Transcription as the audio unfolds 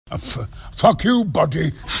Fuck you,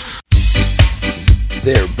 buddy.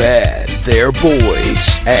 They're bad, they're boys,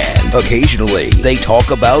 and occasionally they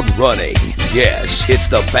talk about running. Yes, it's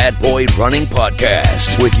the Bad Boy Running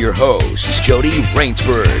Podcast with your hosts, Jody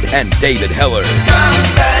Rainsford and David Heller. Come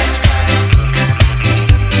back,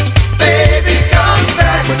 baby, come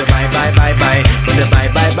back. When the bye, when the bye.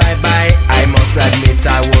 I must admit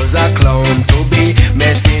I was a clown to be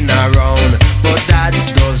messing around, but that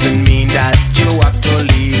doesn't mean that you have to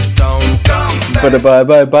leave town. Come back.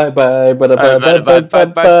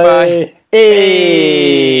 Bye.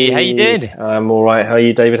 Hey, how you doing? I'm all right. How are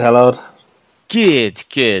you, David Hallard? Good.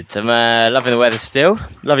 I'm loving the weather still,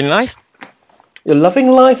 loving life. You're loving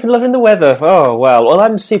life and loving the weather. Oh wow. Well,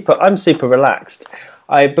 I'm super relaxed.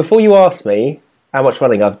 Before you ask me how much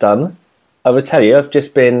running I've done, I will tell you I've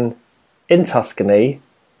just been in Tuscany.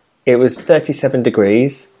 It was 37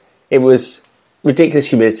 degrees. It was ridiculous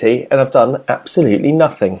humidity, and I've done absolutely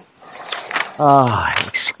nothing.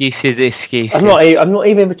 Excuses. I'm not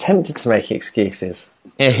even tempted to make excuses.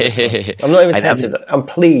 I'm not even tempted. I'm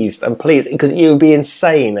pleased because it would be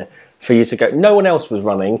insane for you to go. No one else was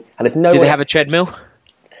running, and if Did they have a treadmill?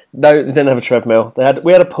 No, they didn't have a treadmill.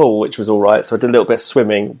 We had a pool, which was all right, so I did a little bit of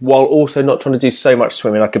swimming, while also not trying to do so much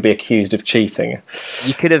swimming I could be accused of cheating.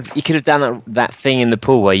 You could have done that thing in the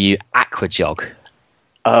pool where you aqua jog.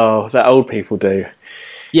 Oh, that old people do.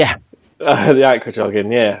 Yeah. The aqua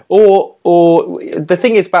jogging, yeah. Or the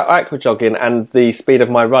thing is about aqua jogging and the speed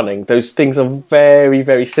of my running, those things are very,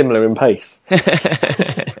 very similar in pace.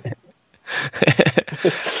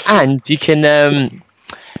 And you can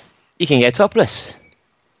get topless.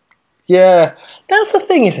 Yeah, that's the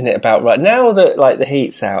thing, isn't it? About right now that the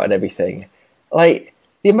heat's out and everything, the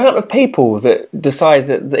amount of people that decide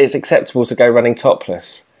that it's acceptable to go running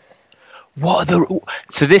topless.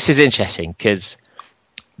 So this is interesting because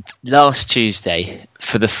last Tuesday,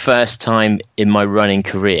 for the first time in my running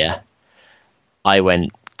career, I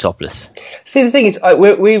went topless. See, the thing is,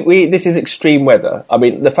 we this is extreme weather. I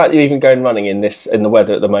mean, the fact that you're even going running in the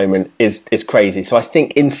weather at the moment is crazy. So I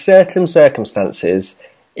think in certain circumstances,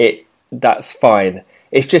 that's fine.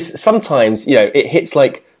 It's just sometimes, it hits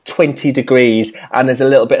 20 degrees and there's a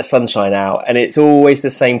little bit of sunshine out, and it's always the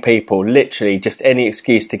same people. Literally, just any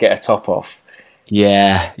excuse to get a top off.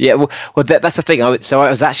 Yeah. Well, that's the thing. I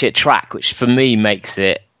was actually at track, which for me makes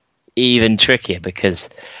it even trickier because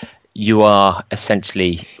you are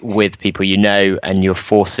essentially with people you know, and you're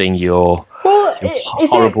forcing your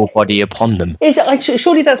horrible body upon them.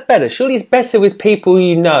 Surely that's better. Surely it's better with people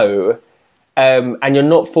you know. And you're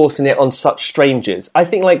not forcing it on such strangers. I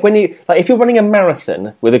think when you if you're running a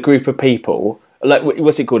marathon with a group of people,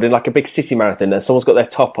 what's it called, in a big city marathon, and someone's got their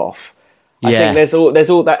top off. I think there's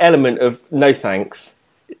all that element of no thanks.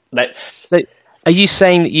 So, are you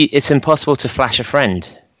saying that it's impossible to flash a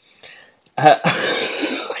friend?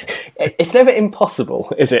 It's never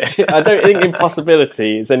impossible, is it? I don't think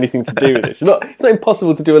impossibility is anything to do with it. It's not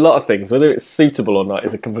impossible to do a lot of things. Whether it's suitable or not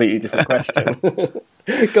is a completely different question.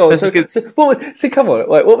 Go on. So come on.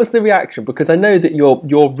 What was the reaction? Because I know that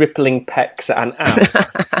your rippling pecs and abs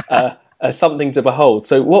are something to behold.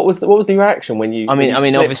 So what was the reaction when you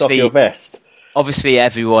slipped off your vest? Obviously,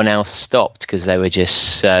 everyone else stopped because they were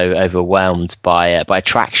just so overwhelmed by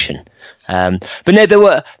traction. But no, there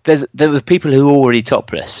were people who were already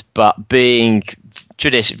topless, but being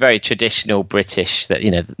very traditional British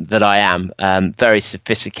that I am, very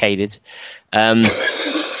sophisticated.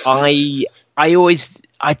 I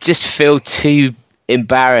just feel too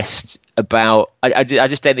embarrassed about. I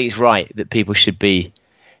just don't think it's right that people should be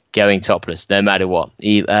going topless no matter what.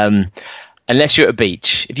 Unless you're at a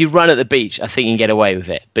beach. If you run at the beach, I think you can get away with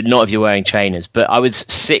it, but not if you're wearing trainers. But I was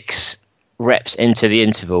 6 reps into the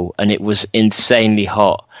interval and it was insanely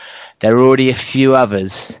hot. There were already a few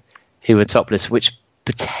others who were topless, which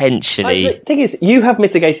potentially... The thing is, you have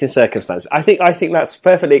mitigating circumstances. I think that's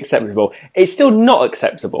perfectly acceptable. It's still not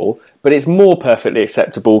acceptable, but it's more perfectly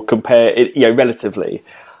acceptable relatively.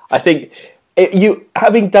 I think you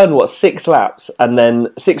having done 6 laps and then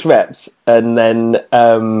 6 reps and then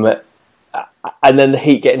the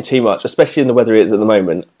heat getting too much, especially in the weather it is at the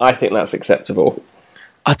moment, I think that's acceptable.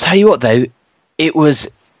 I'll tell you what, though, it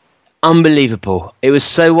was unbelievable. It was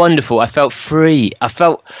so wonderful. I felt free. I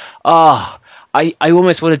felt, I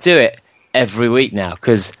almost want to do it every week now,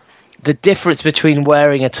 because the difference between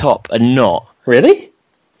wearing a top and not. Really?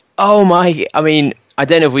 Oh my, I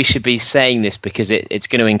don't know if we should be saying this because it's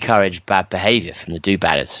going to encourage bad behaviour from the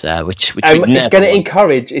do-badders, which it's going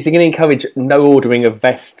to encourage no ordering of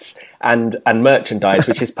vests and merchandise,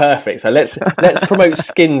 which is perfect. So let's promote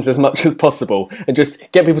skins as much as possible and just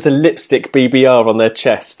get people to lipstick BBR on their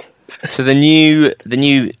chest. So the new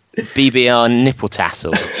BBR nipple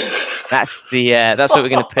tassel. That's what we're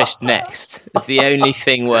going to push next. It's the only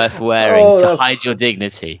thing worth wearing to hide your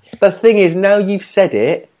dignity. The thing is, now you've said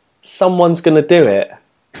it, someone's going to do it.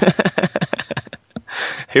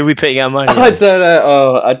 Who are we putting our money on? I don't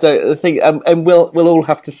know. I don't think, and we'll all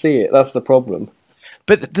have to see it. That's the problem.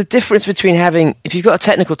 But the difference between if you've got a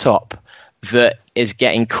technical top that is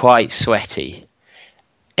getting quite sweaty,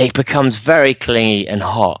 it becomes very clingy and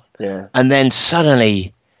hot. Yeah. And then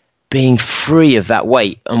suddenly being free of that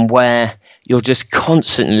weight, and where you're just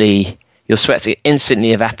constantly, your sweat's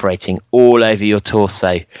instantly evaporating all over your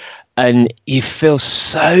torso, and you feel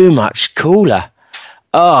so much cooler.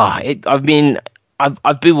 I've been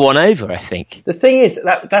won over, I think. The thing is,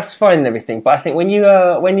 that's fine and everything, but I think when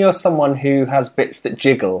you're someone who has bits that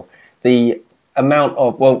jiggle, the amount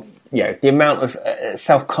of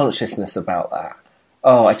self-consciousness about that.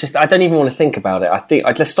 I don't even want to think about it.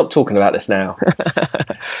 Let's stop talking about this now.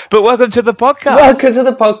 But welcome to the podcast. Welcome to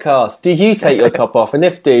the podcast. Do you take your top off? And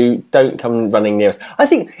if do, don't come running near us. I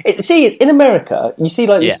think it's in America. You see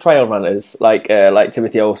these trail runners like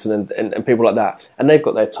Timothy Olsen and people like that, and they've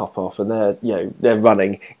got their top off and they're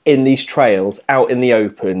running in these trails out in the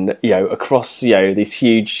open, across these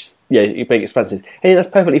huge big expanses. And that's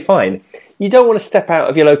perfectly fine. You don't want to step out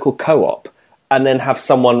of your local co-op and then have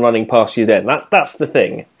someone running past you then. That's the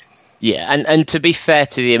thing. Yeah, and to be fair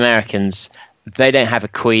to the Americans, they don't have a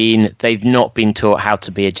queen. They've not been taught how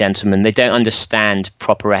to be a gentleman. They don't understand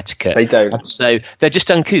proper etiquette. They don't. And so they're just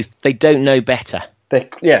uncouth. They don't know better. They're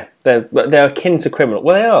akin to criminals.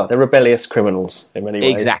 Well, they are. They're rebellious criminals in many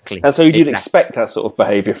ways. Exactly. And so you'd expect that sort of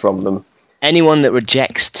behaviour from them. Anyone that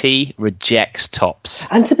rejects tea rejects tops.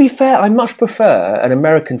 And to be fair, I much prefer an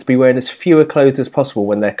American to be wearing as fewer clothes as possible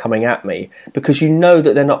when they're coming at me, because you know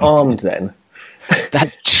that they're not armed then.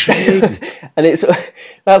 That's true. And it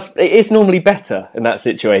is normally better in that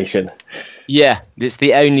situation. Yeah, it's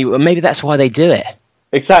the only. Maybe that's why they do it.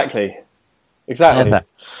 Exactly. Clever.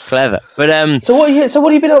 But So what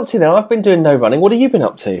have you been up to then? I've been doing no running. What have you been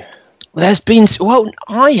up to? I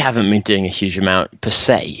haven't been doing a huge amount per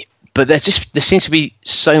se. But there seems to be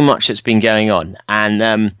so much that's been going on,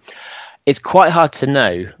 and it's quite hard to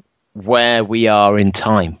know where we are in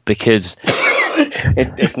time, because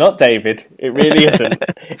it's not, David. It really isn't.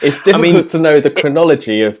 It's difficult to know the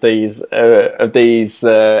chronology of these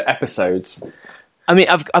episodes. I mean,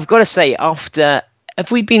 I've got to say, have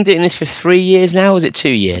we been doing this for 3 years now? Or is it 2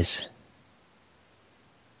 years?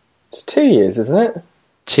 It's 2 years, isn't it?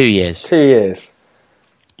 2 years. 2 years.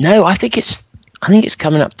 No, I think it's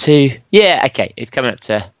coming up to... Yeah, okay, it's coming up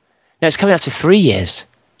to 3 years.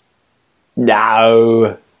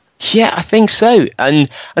 No. Yeah, I think so. And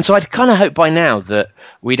so I'd kind of hope by now that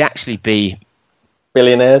we'd actually be...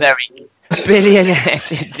 Billionaires?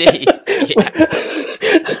 Billionaires, indeed. Yeah.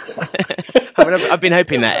 I've been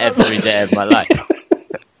hoping that every day of my life.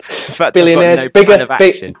 Billionaires,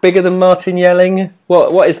 bigger than Martin Yelling.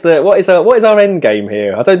 What is our end game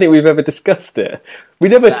here? I don't think we've ever discussed it.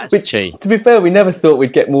 That's true. To be fair, we never thought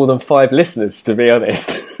we'd get more than 5 listeners. To be honest,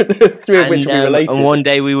 3 of which we related. And one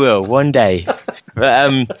day we will. One day.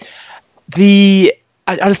 But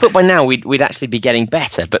I thought by now we'd actually be getting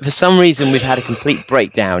better, but for some reason we've had a complete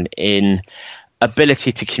breakdown in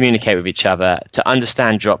ability to communicate with each other, to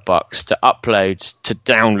understand Dropbox, to upload, to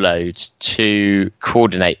download, to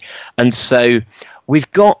coordinate. And so we've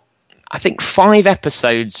got, I think, 5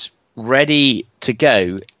 episodes ready to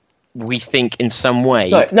go, we think, in some way.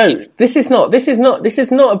 No, this is not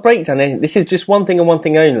a breakdown. This is just one thing and one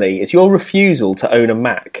thing only. It's your refusal to own a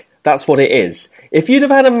Mac. That's what it is. If you'd have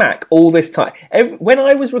had a Mac all this time, when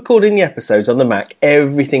I was recording the episodes on the Mac,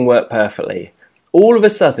 everything worked perfectly. All of a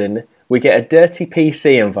sudden, we get a dirty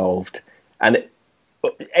PC involved, and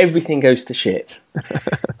everything goes to shit.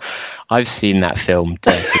 I've seen that film,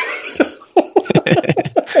 Dirty.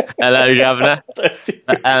 Hello, Governor.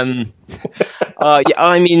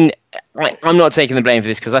 I mean, I'm not taking the blame for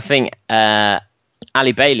this, because I think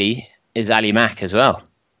Ali Bailey is Ali Mac as well.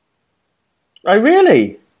 Oh,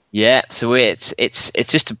 really? Yeah, so it's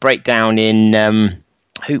just a breakdown in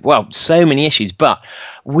so many issues, but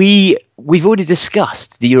we've already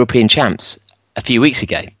discussed the European champs a few weeks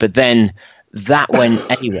ago, but then that went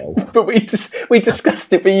anyway. But we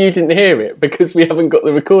discussed it, but you didn't hear it because we haven't got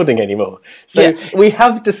the recording anymore. So we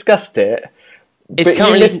have discussed it, but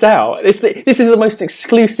you missed out. This is the most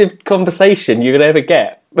exclusive conversation you could ever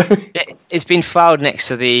get. It's been filed next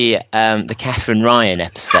to the Catherine Ryan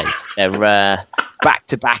episodes. They're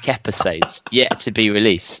back-to-back episodes yet to be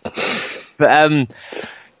released. But I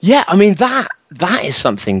mean that is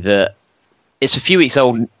something that it's a few weeks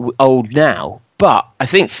old now, But I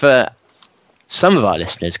think for some of our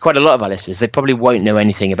listeners, quite a lot of our listeners, they probably won't know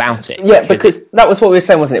anything about it. Yeah, because that was what we were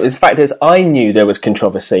saying, wasn't it? The fact is, I knew there was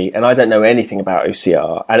controversy, and I don't know anything about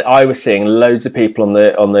OCR, and I was seeing loads of people on my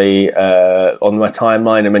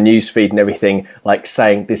timeline and my news feed and everything, like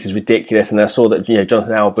saying this is ridiculous. And I saw that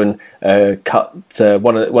Jonathan Alban cut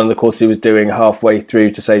one of the courses he was doing halfway through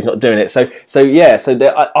to say he's not doing it. So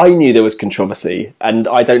I knew there was controversy, and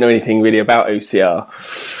I don't know anything really about OCR.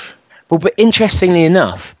 Well, but interestingly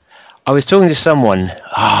enough, I was talking to someone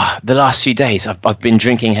the last few days. I've been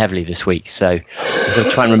drinking heavily this week, so I've got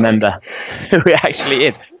to try and remember who it actually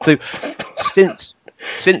is. So since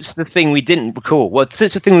the thing we didn't record,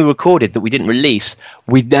 since the thing we recorded that we didn't release,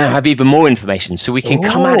 we now have even more information, so we can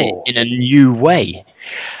come at it in a new way.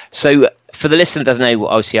 So for the listener that doesn't know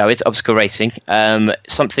what OCR is, obstacle racing,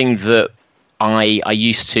 something that I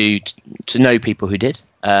used to know people who did,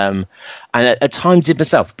 and at times did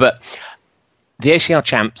myself, but the OCR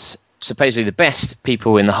champs, supposedly the best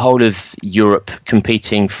people in the whole of Europe,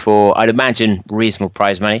 competing for, I'd imagine, reasonable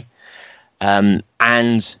prize money.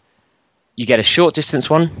 And you get a short distance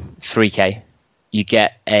one, 3K.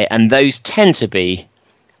 And those tend to be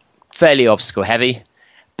fairly obstacle heavy.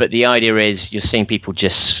 But the idea is you're seeing people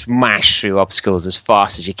just smash through obstacles as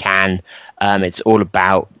fast as you can. It's all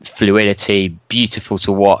about fluidity, beautiful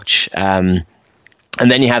to watch. And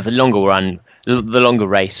then you have the longer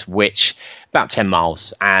race, which about 10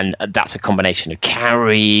 miles, and that's a combination of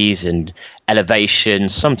carries and elevation,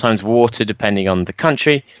 sometimes water depending on the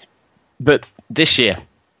country. But this year,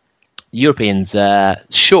 Europeans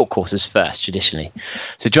short courses first traditionally.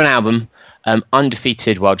 So John Alban,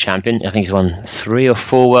 undefeated world champion, I think he's won 3 or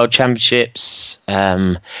 4 world championships,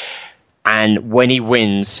 and when he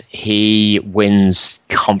wins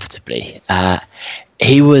comfortably.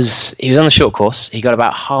 He was on the short course. He got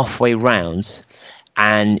about halfway round,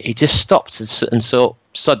 and he just stopped and thought,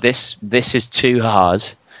 sod this is too hard.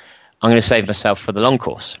 I'm going to save myself for the long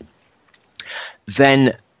course.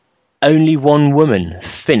 Then only one woman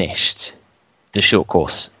finished the short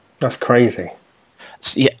course. That's crazy.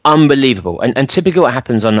 It's, unbelievable. And typically what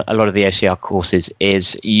happens on a lot of the OCR courses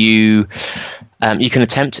is you can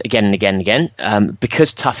attempt again and again and again.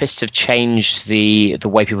 Because toughists have changed the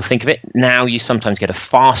way people think of it, now you sometimes get a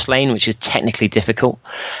fast lane, which is technically difficult,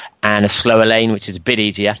 and a slower lane, which is a bit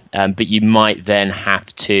easier, but you might then have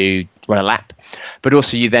to run a lap. But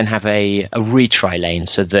also you then have a retry lane,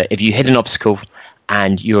 so that if you hit an obstacle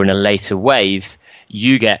and you're in a later wave,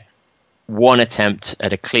 you get one attempt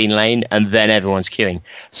at a clean lane, and then everyone's queuing.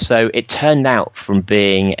 So it turned out from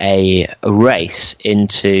being a race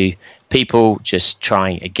into people just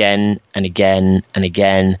trying again and again and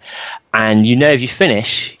again. And if you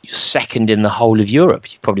finish, you're second in the whole of Europe.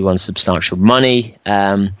 You've probably won substantial money.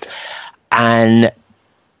 And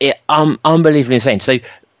it unbelievably insane. So it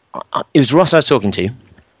was Ross I was talking to.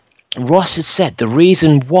 Ross had said the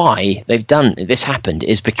reason why this happened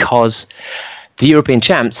is because the European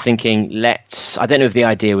champs thinking, I don't know if the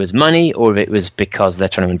idea was money or if it was because they're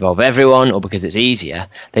trying to involve everyone or because it's easier.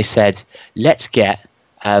 They said, let's get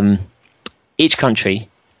each country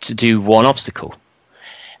to do one obstacle.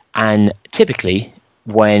 And typically,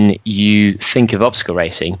 when you think of obstacle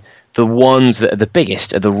racing, the ones that are the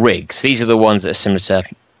biggest are the rigs. These are the ones that are similar to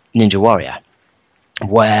Ninja Warrior,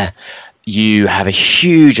 where you have a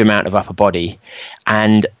huge amount of upper body,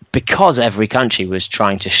 and because every country was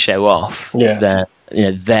trying to show off their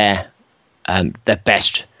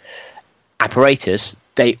best apparatus,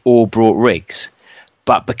 they all brought rigs.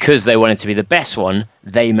 But because they wanted to be the best one,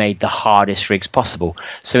 they made the hardest rigs possible.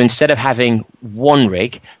 So instead of having one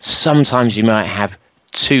rig, sometimes you might have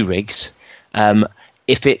 2 rigs.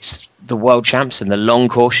 If it's the world champs and the long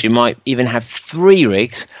course, you might even have 3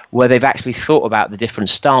 rigs where they've actually thought about the different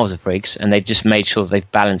styles of rigs, and they've just made sure that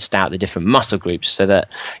they've balanced out the different muscle groups so that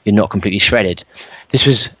you're not completely shredded. This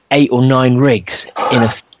was 8 or 9 rigs in a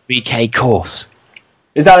 3K course.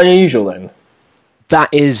 Is that unusual then?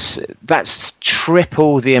 That's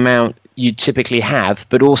triple the amount you typically have,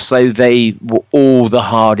 but also they were all the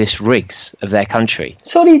hardest rigs of their country.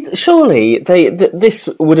 Surely this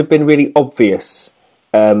would have been really obvious.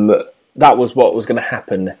 That was what was going to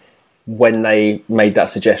happen when they made that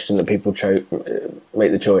suggestion that people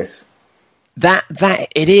make the choice. That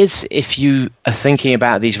it is, if you are thinking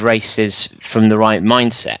about these races from the right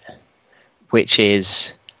mindset, which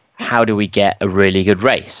is, how do we get a really good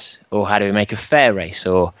race? Or how do we make a fair race?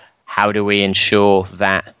 Or how do we ensure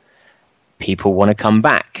that people want to come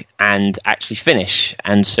back and actually finish?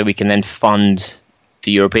 And so we can then fund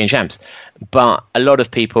the European champs. But a lot of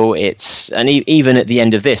people, even at the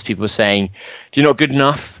end of this, people are saying, if you're not good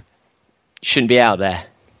enough, you shouldn't be out there.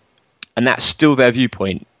 and that's still their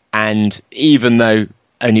viewpoint. And even though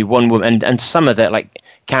only one woman, and some of that, like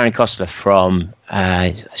Karen Kostler from,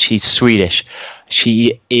 she's Swedish.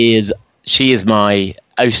 She is my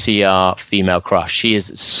OCR female crush. She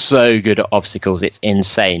is so good at obstacles, it's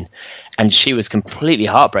insane. And she was completely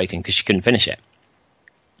heartbroken because she couldn't finish it.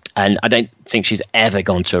 And I don't think she's ever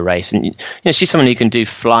gone to a race. And she's someone who can do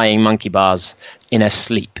flying monkey bars in her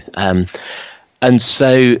sleep. And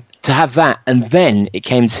so to have that, and then it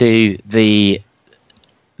came to the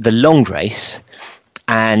long race,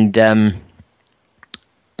 and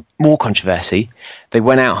more controversy. They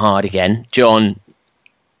went out hard again. John,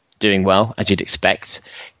 doing well, as you'd expect,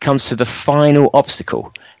 comes to the final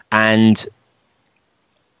obstacle. And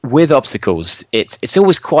with obstacles, it's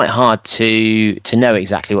always quite hard to know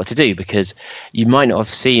exactly what to do, because you might not have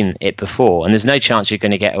seen it before, and there's no chance you're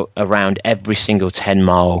going to get around every single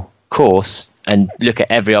 10-mile course and look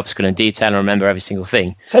at every obstacle in detail and remember every single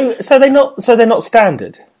thing. So they're not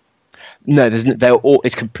standard. No,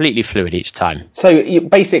 it's completely fluid each time. So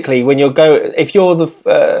basically, when if you're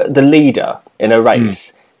the leader in a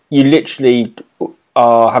race, you literally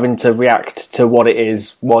are having to react to what it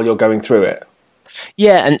is while you're going through it.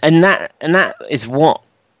 Yeah, and that is what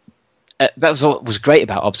was great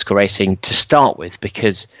about obstacle racing to start with,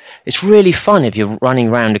 because it's really fun if you're running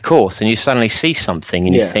around a course and you suddenly see something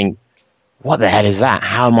and you think, "What the hell is that?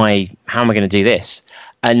 How am I going to do this?"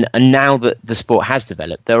 And now that the sport has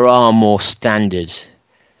developed, there are more standard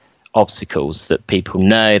obstacles that people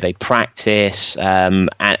know, they practice,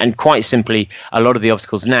 and quite simply, a lot of the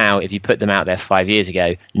obstacles now, if you put them out there 5 years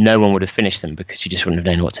ago, no one would have finished them because you just wouldn't have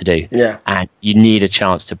known what to do. Yeah. And you need a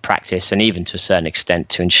chance to practice, and even to a certain extent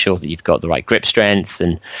to ensure that you've got the right grip strength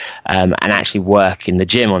and actually work in the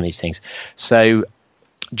gym on these things. So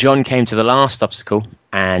John came to the last obstacle,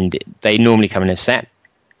 and they normally come in a set.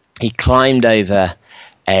 He climbed over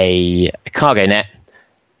a cargo net,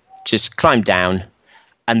 just climbed down,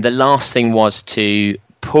 and the last thing was to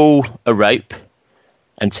pull a rope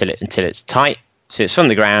until it's tight. So it's from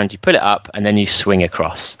the ground, you pull it up, and then you swing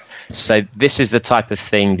across. So this is the type of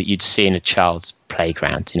thing that you'd see in a child's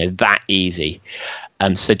playground, that easy.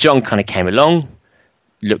 So John kind of came along,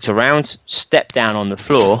 looked around, stepped down on the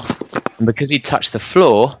floor, and because he touched the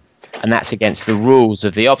floor, and that's against the rules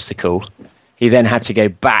of the obstacle, he then had to go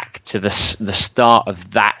back to the start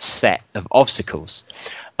of that set of obstacles,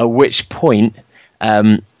 at which point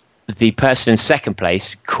the person in second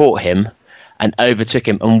place caught him and overtook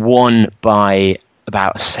him and won by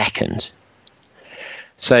about a second.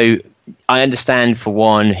 So I understand, for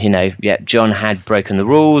one, John had broken the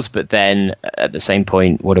rules, but then at the same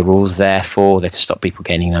point, what are rules there for? They're to stop people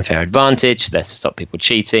gaining an unfair advantage. They're to stop people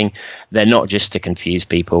cheating. They're not just to confuse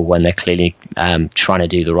people when they're clearly trying to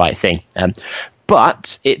do the right thing.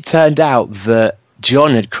 But it turned out that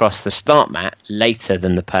John had crossed the start mat later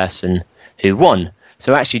than the person who won.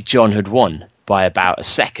 So actually John had won by about a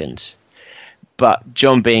second. But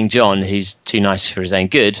John, being John, who's too nice for his own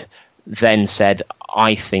good, then said,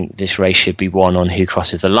 I think this race should be won on who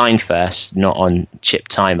crosses the line first, not on chip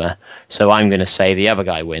timer. So I'm going to say the other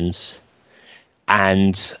guy wins.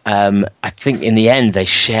 And I think in the end they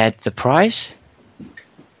shared the prize.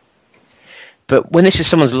 But when this is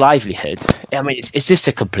someone's livelihood, I mean, it's just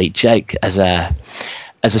a complete joke as a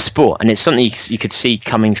sport. And it's something you could see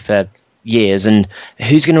coming for years. And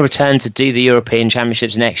who's going to return to do the European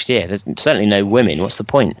Championships next year? There's certainly no women. What's the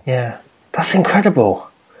point? Yeah, that's incredible.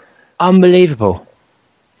 Unbelievable.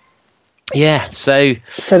 Yeah, so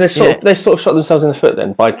they sort of shot themselves in the foot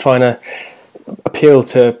then by trying to appeal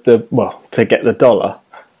to to get the dollar.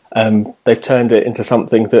 They've turned it into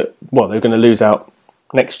something that they're going to lose out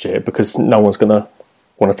next year because no one's going to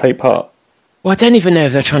want to take part. Well, I don't even know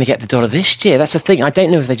if they're trying to get the dollar this year. That's the thing. I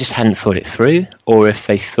don't know if they just hadn't thought it through, or if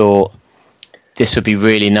they thought this would be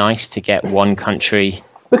really nice to get one country.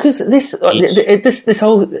 Because this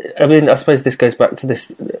whole, I mean, I suppose this goes back to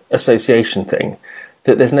this association thing,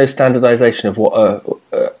 that there's no standardisation of what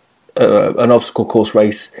an obstacle course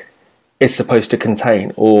race is supposed to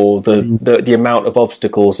contain, or the amount of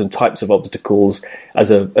obstacles and types of obstacles as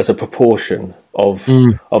a proportion of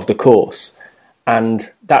the course.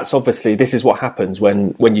 And that's obviously, this is what happens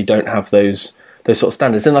when you don't have those sort of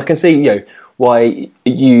standards. And I can see why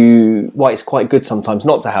it's quite good sometimes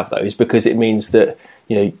not to have those, because it means that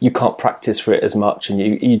you can't practice for it as much, and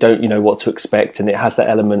you don't know what to expect, and it has that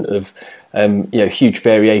element of huge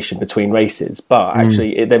variation between races. But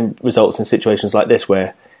actually, it then results in situations like this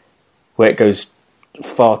where it goes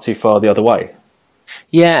far too far the other way.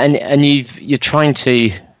 Yeah, and you're trying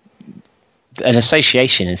to, an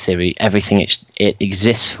association in theory, everything it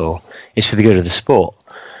exists for is for the good of the sport,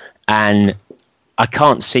 and I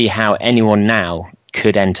can't see how anyone now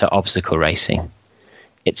could enter obstacle racing.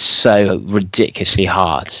 It's so ridiculously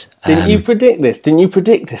hard. Didn't you predict this? Didn't you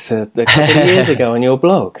predict this a couple of years ago on your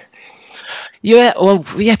blog? Yeah, well,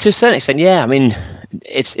 yeah, to a certain extent, yeah. I mean,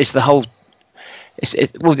 it's the whole.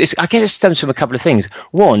 I guess it stems from a couple of things.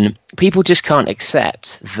 One, people just can't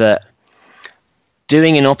accept that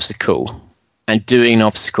doing an obstacle and doing an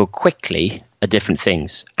obstacle quickly are different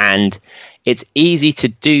things, and it's easy to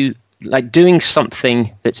do. Like doing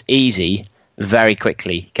something that's easy very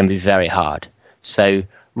quickly can be very hard. So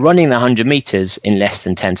running the 100 meters in less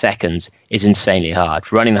than 10 seconds is insanely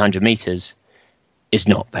hard. Running the 100 meters is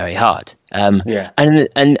not very hard. And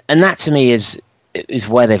that to me is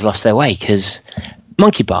where they've lost their way, because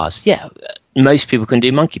monkey bars, yeah, most people can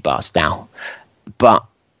do monkey bars now, but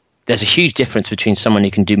there's a huge difference between someone who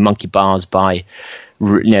can do monkey bars by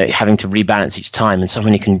having to rebalance each time and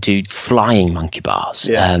someone who can do flying monkey bars.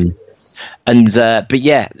 Yeah. But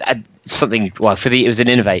yeah, something. Well, it was an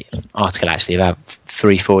Innovate article actually about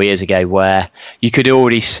 3-4 years ago, where you could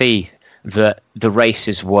already see that the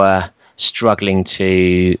races were struggling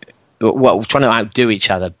trying to outdo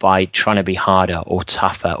each other by trying to be harder or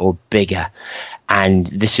tougher or bigger, and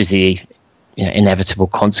this is the inevitable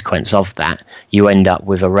consequence of that. You end up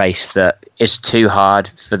with a race that is too hard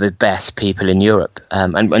for the best people in Europe,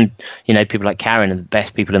 and people like Karen are the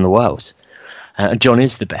best people in the world. John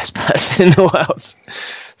is the best person in the world.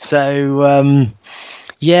 So,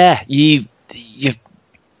 you've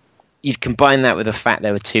combined that with the fact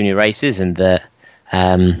there were too many races and that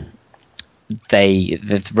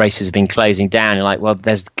the races have been closing down. You're like, well,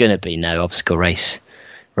 there's going to be no obstacle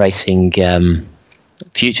racing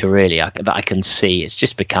future really that I can see. It's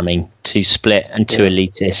just becoming too split and too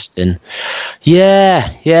elitist. And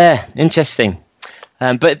interesting.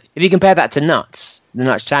 But if you compare that to the Nuts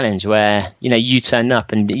Challenge, where you turned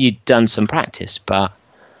up and you'd done some practice, but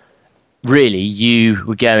really you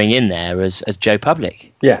were going in there as Joe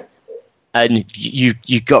Public. Yeah, and you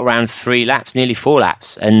got around 3 laps, nearly 4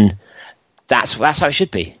 laps, and that's how it should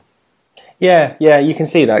be. Yeah, you can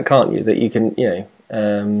see that, can't you? That you can,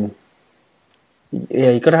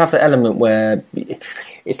 you've got to have the element where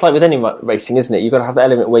it's like with any racing, isn't it? You've got to have the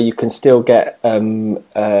element where you can still get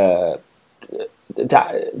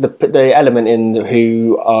the element in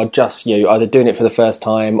who are just either doing it for the first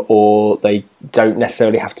time, or they don't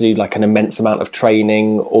necessarily have to do like an immense amount of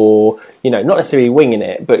training, or not necessarily winging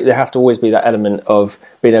it, but there has to always be that element of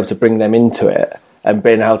being able to bring them into it and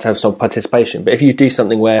being able to have some participation. But if you do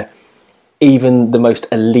something where even the most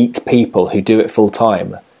elite people who do it full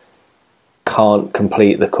time can't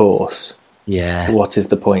complete the course, what is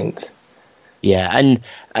the point? And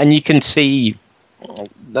you can see,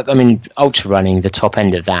 I mean, ultra running, the top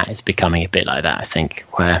end of that is becoming a bit like that, I think,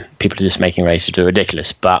 where people are just making races that are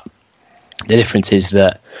ridiculous. But the difference is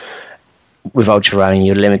that with ultra running,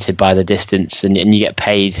 you're limited by the distance, and you get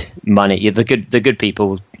paid money. The good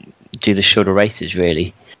people do the shorter races,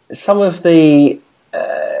 really. Some of the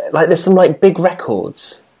there's some big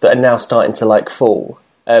records that are now starting to fall.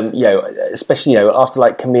 Especially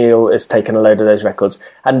after Camille has taken a load of those records.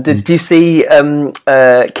 And did you see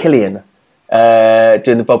Killian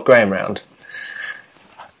doing the Bob Graham round?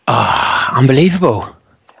 Unbelievable.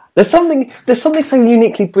 There's something so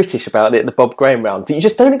uniquely British about it, the Bob Graham round, that you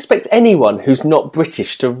just don't expect anyone who's not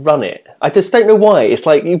British to run it. I just don't know why. It's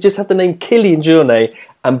like you just have the name Killian Jornet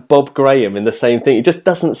and Bob Graham in the same thing. It just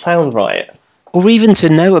doesn't sound right. Or even to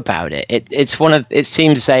know about it. It's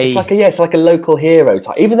like a local hero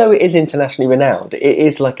type. Even though it is internationally renowned, it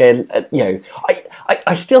is like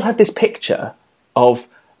I still have this picture of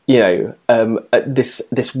this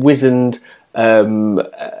wizened sort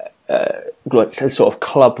of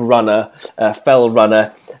club runner, fell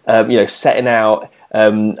runner, setting out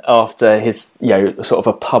after his sort of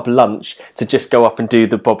a pub lunch to just go up and do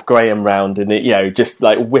the Bob Graham round, and it just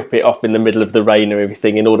whip it off in the middle of the rain or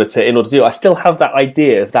everything in order to do it. I still have that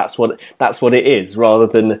idea of that's what it is, rather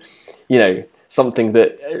than something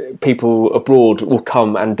that people abroad will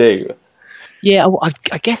come and do. Yeah,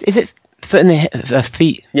 I guess, is it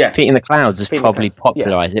feet in the clouds has probably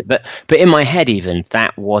popularised it, but in my head, even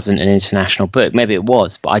that wasn't an international book. Maybe it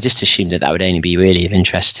was, but I just assumed that would only be really of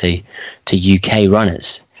interest to UK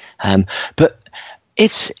runners. But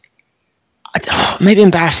it's maybe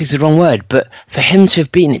embarrassing is the wrong word, but for him to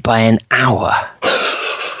have beaten it by an hour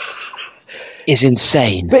is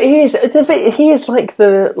insane. But he is like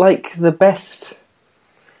the best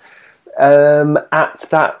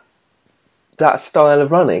at that style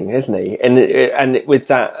of running, isn't he? And with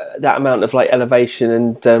that amount of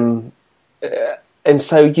elevation and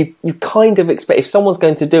so you kind of expect, if someone's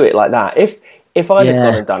going to do it like that, if I'd have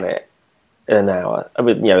gone and done it, an hour,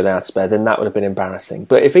 an hour to spare, then that would have been embarrassing.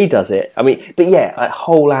 But if he does it, a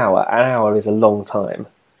whole hour, an hour is a long time.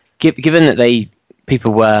 Given that it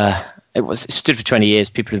stood for 20 years,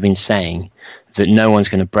 people have been saying that no one's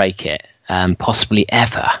going to break it, possibly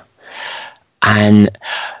ever. And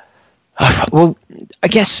well, I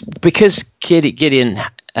guess because Kilian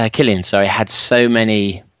had so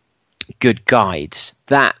many good guides,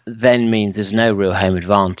 that then means there's no real home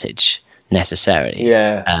advantage necessarily.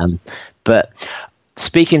 Yeah. But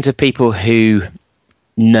speaking to people who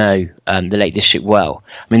know the Lake District well,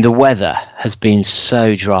 the weather has been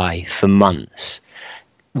so dry for months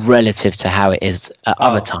relative to how it is at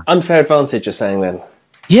other times. Unfair advantage, you're saying then?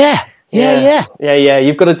 Yeah.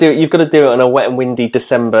 You've got to do it on a wet and windy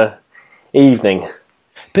December evening.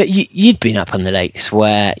 But you've been up on the lakes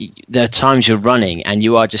where there are times you're running and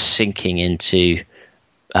you are just sinking into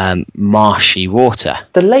marshy water.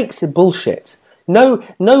 The lakes are bullshit.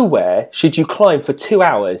 Nowhere should you climb for 2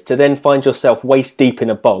 hours to then find yourself waist deep in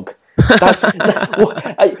a bog.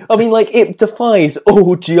 It defies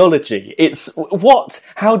all geology.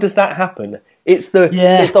 How does that happen? It's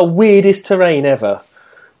the weirdest terrain ever.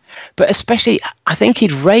 But especially, I think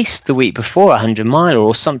he'd raced the week before 100 mile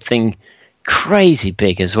or something crazy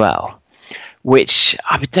big as well, which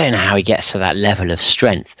I don't know how he gets to that level of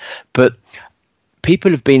strength. But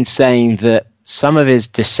people have been saying that some of his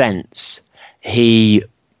descents, he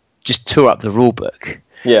just tore up the rule book.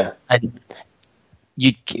 Yeah. And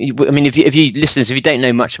if you listeners, if you don't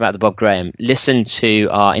know much about the Bob Graham, listen to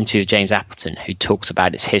our interview with James Appleton, who talks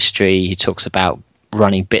about its history. He talks about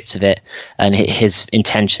running bits of it and his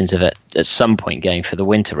intentions of it at some point going for the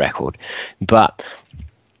winter record. But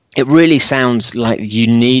it really sounds like you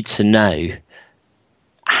need to know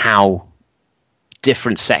how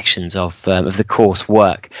different sections of the course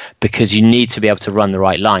work, because you need to be able to run the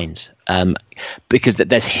right lines, because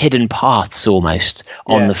there's hidden paths almost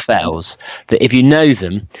on the fells that if you know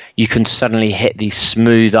them, you can suddenly hit these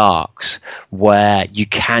smooth arcs where you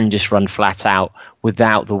can just run flat out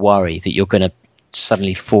without the worry that you're going to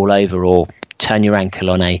suddenly fall over or turn your ankle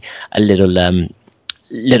on a little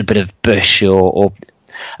bit of bush or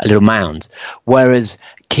a little mound. Whereas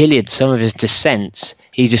Kilian, some of his descents,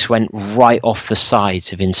 he just went right off the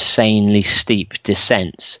sides of insanely steep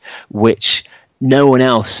descents, which no one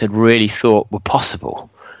else had really thought were possible.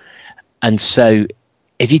 And so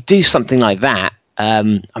if you do something like that, I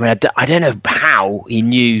don't know how he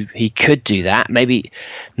knew he could do that. Maybe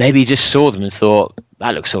he just saw them and thought,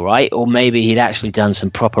 that looks all right. Or maybe he'd actually done some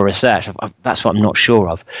proper research. That's what I'm not sure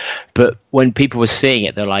of. But when people were seeing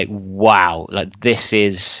it, they're like, wow, like this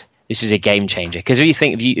is a game changer. Because if you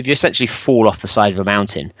think, if you essentially fall off the side of a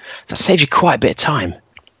mountain, that saves you quite a bit of time.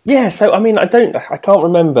 Yeah, so I can't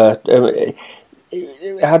remember.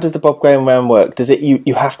 How does the Bob Graham round work? Does it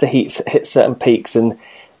you have to hit certain peaks, and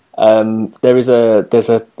or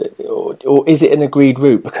is it an agreed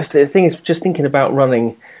route? Because the thing is, just thinking about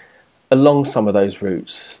running along some of those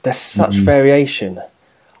routes, there's such variation.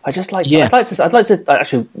 I'd like to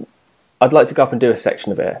go up and do a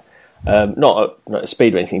section of it, not at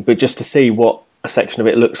speed or anything, but just to see what a section of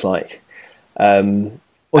it looks like.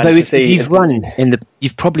 Although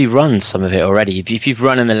you've probably run some of it already. If you've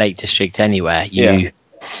run in the Lake District anywhere,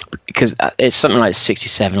 because it's something like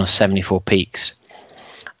 67 or 74 peaks,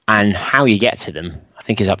 and how you get to them, I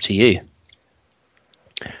think, is up to you.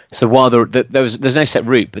 So while there's no set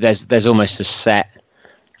route, but there's almost a set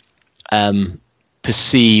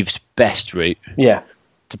perceived best route,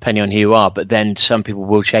 depending on who you are. But then some people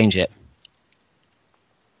will change it.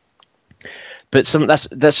 But that's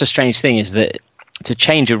the strange thing, is that to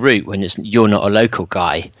change a route when you're not a local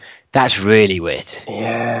guy, that's really weird.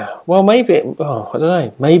 Yeah. Well, maybe I don't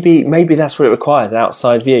know. Maybe that's what it requires,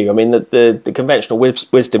 outside view. I mean, the conventional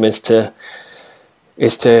wisdom is to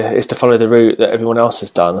follow the route that everyone else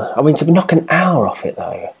has done. I mean, to knock an hour off it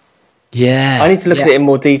though. Yeah. I need to look at it in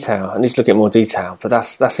more detail. But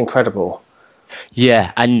that's incredible.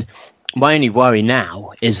 Yeah, and my only worry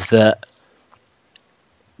now is that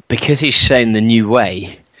because he's shown the new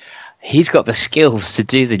way, he's got the skills to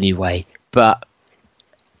do the new way, but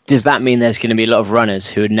does that mean there's going to be a lot of runners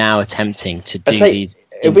who are now attempting to do these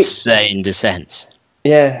insane descents?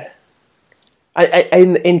 Yeah.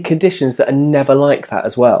 In conditions that are never like that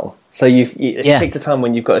as well. So you've picked a time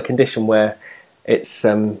when you've got a condition where it's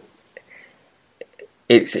the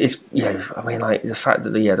fact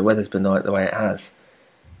that the weather's been the way it has.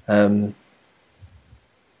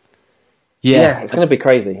 It's going to be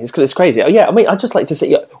crazy. It's crazy. I'd just like to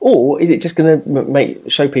see. Or is it just going to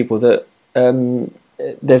show people that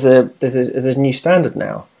there's a new standard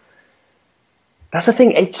now? That's the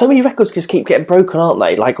thing. So many records just keep getting broken, aren't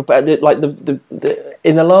they? Like the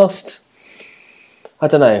in the last. I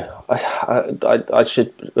don't know. I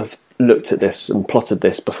should have looked at this and plotted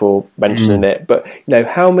this before mentioning it. But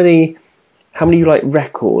how many like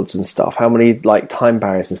records and stuff, how many like time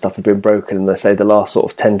barriers and stuff have been broken in, let's say, the last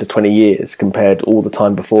sort of 10 to 20 years compared to all the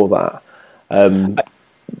time before that? And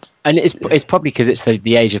it's probably because it's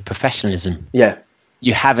the age of professionalism. Yeah.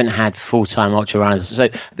 You haven't had full-time ultra runners. So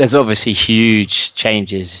there's obviously huge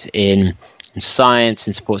changes in science,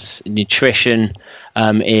 in sports nutrition,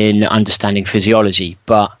 in understanding physiology,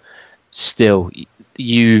 but still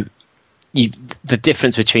the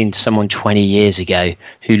difference between someone 20 years ago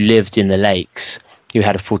who lived in the lakes, who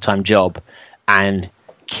had a full-time job, and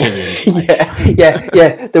Killian's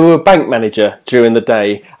yeah. They were a bank manager during the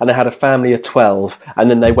day, and they had a family of 12, and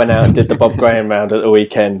then they went out and did the Bob Graham round at the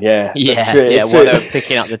weekend. While they were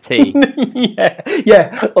picking up the tea.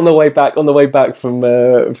 on the way back from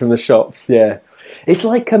the shops. Yeah, it's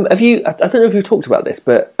like have you? I don't know if you've talked about this,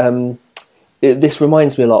 but this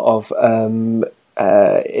reminds me a lot of.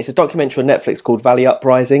 It's a documentary on Netflix called Valley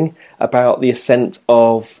Uprising about the ascent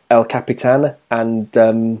of El Capitan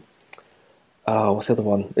and. What's the other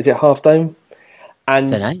one? Is it Half Dome? And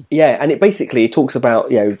and it talks about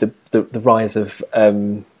the rise of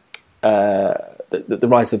the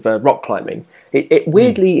rise of rock climbing. It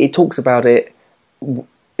weirdly it talks about it with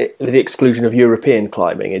the exclusion of European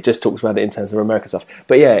climbing. It just talks about it in terms of American stuff.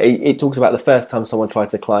 But it talks about the first time someone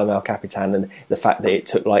tried to climb El Capitan and the fact that it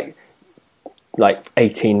took like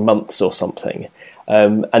 18 months or something.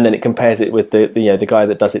 And then it compares it with the guy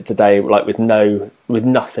that does it today, like with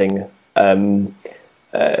nothing.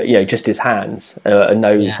 Just his hands,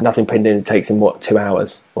 nothing pinned in. It takes him 2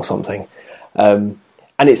 hours or something, and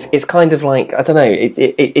it's kind of like, I don't know.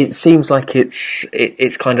 It seems like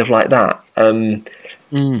it's kind of like that.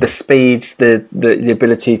 The speeds, the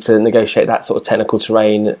ability to negotiate that sort of technical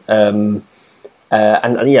terrain, and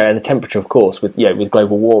the temperature, of course, with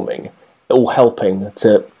global warming, all helping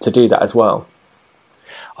to do that as well.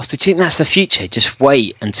 So do you think that's the future? Just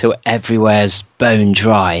wait until everywhere's bone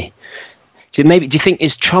dry. Do you think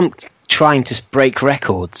is Trump trying to break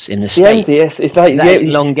records in the States? Yes, it's like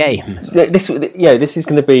long game. This is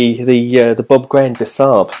going to be the Bob Graham de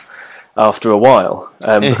Saab after a while,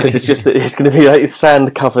 because it's going to be like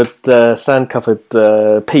sand covered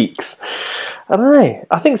peaks. I don't know.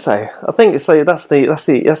 I think so. That's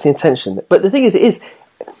the intention. But the thing is, it is.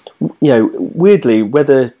 Weirdly,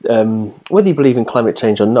 whether you believe in climate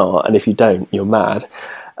change or not, and if you don't, you're mad.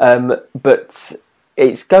 But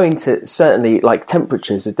it's going to certainly, like,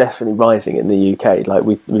 temperatures are definitely rising in the UK. Like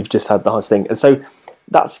we've just had the hottest thing, and so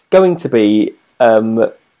that's going to be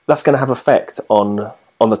that's going to have effect on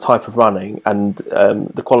the type of running and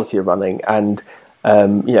the quality of running, and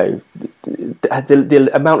the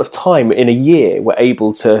amount of time in a year we're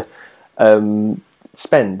able to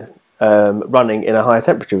spend. Running in a higher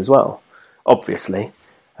temperature as well, obviously,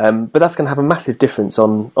 but that's going to have a massive difference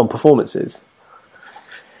on performances.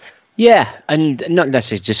 Yeah, and not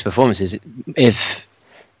necessarily just performances. If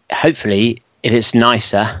it's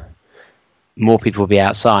nicer, more people will be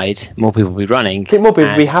outside, more people will be running. More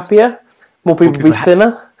people will be happier, more people will be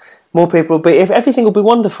thinner, more people will be. If everything will be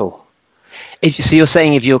wonderful. So you're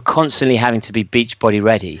saying if you're constantly having to be beach body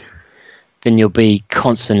ready, then you'll be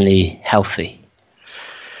constantly healthy.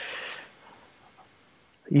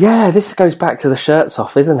 Yeah, this goes back to the shirts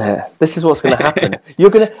off, isn't it? This is what's going to happen. You're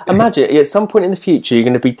going to imagine at some point in the future you're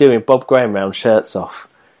going to be doing Bob Graham round shirts off.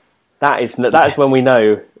 That is when we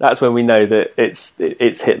know. That's when we know that it's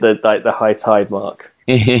hit the high tide mark.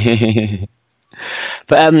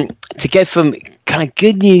 But to go from kind of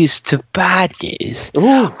good news to bad news,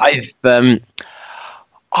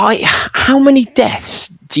 how many deaths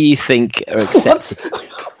do you think are acceptable?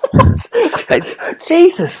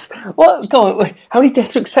 Jesus! What? Go on. How many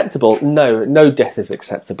deaths are acceptable? No death is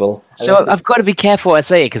acceptable. So I've got to be careful what I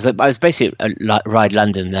say, because I was basically at Ride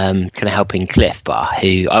London, kind of helping Cliff Bar,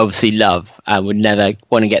 who I obviously love and would never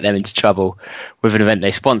want to get them into trouble with an event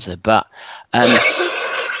they sponsor. But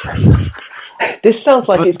this sounds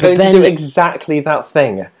like it's going to do exactly that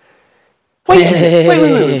thing. Wait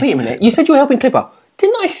a minute! You said you were helping Cliff Bar.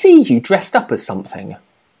 Didn't I see you dressed up as something?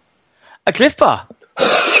 A Cliff Bar.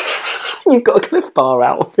 You've got a Cliff Bar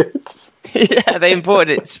outfit. Yeah, they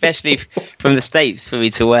imported it especially from the States for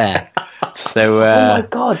me to wear. So, oh my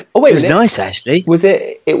god! Oh wait, it was nice actually. Was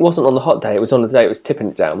it? It wasn't on the hot day. It was on the day it was tipping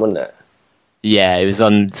it down, wasn't it? Yeah, it was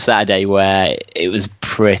on Saturday where it was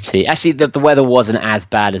pretty. Actually, the weather wasn't as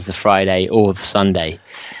bad as the Friday or the Sunday.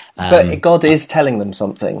 But God is telling them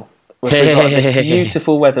something. We've got this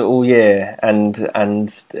beautiful weather all year, and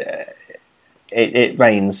it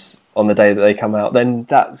rains on the day that they come out, then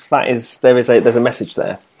there's a message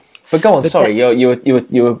there. But go on, sorry, you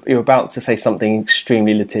were about to say something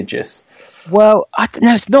extremely litigious. Well,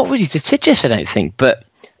 no, it's not really litigious, I don't think, but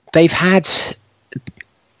they've had.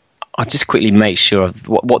 I'll just quickly make sure of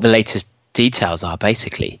what the latest details are.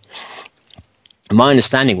 Basically, my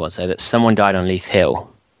understanding was though that someone died on Leith Hill,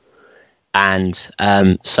 and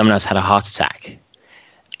someone else had a heart attack,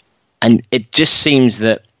 and it just seems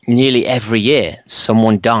that nearly every year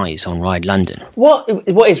someone dies on Ride London. What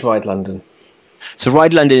is Ride London? So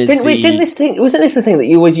Ride London is wasn't this the thing that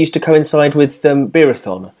you always used to coincide with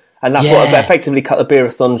Beerathon, and that's what effectively cut the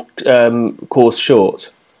Beerathon course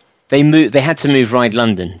short. They had to move Ride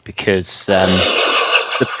London because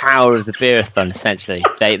the power of the Beerathon, essentially,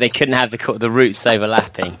 they couldn't have the routes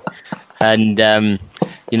overlapping, and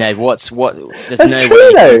That's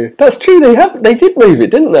true though. That's true. They did move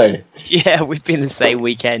it, didn't they? Yeah, we've been the same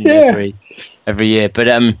weekend every year, but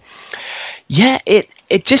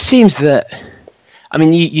it just seems that. I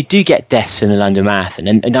mean, you do get deaths in the London Marathon,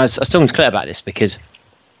 and I was talking to Claire about this because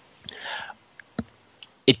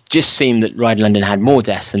it just seemed that Ride London had more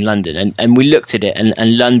deaths than London, and we looked at it,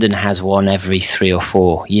 and London has one every 3 or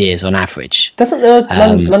 4 years on average. Doesn't the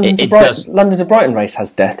London to Brighton race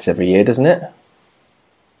has deaths every year, doesn't it?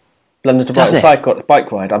 London to Brighton bike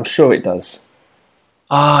ride, I'm sure it does.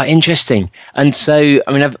 Ah, interesting. And so,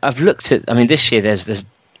 I mean, I've looked at. I mean, this year there's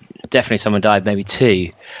definitely someone died, maybe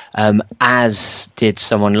 2, as did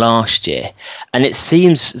someone last year, and it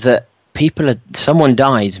seems that someone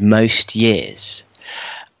dies most years,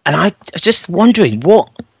 and I was just wondering what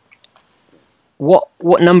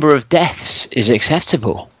number of deaths is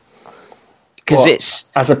acceptable, because it's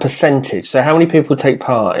as a percentage. So how many people take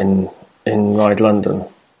part in Ride London?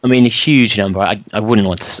 I mean, a huge number. I wouldn't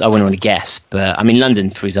want to guess, but I mean,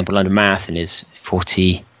 London, for example, London Marathon is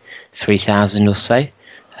 43,000 or so.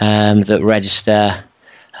 That register,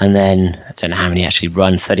 and then I don't know how many actually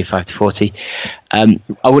run, 35 to 40. I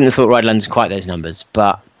wouldn't have thought Ride London's quite those numbers,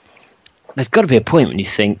 but there's got to be a point when you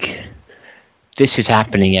think this is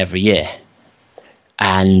happening every year,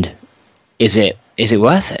 and is it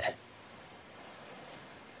worth it?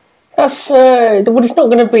 That's well, it's not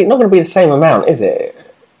going to be the same amount, is it?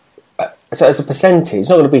 So as a percentage, it's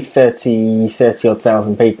not going to be 30 odd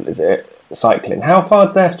thousand people, is it? Cycling. How far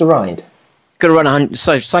do they have to ride? Got to run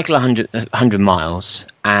cycle 100 miles,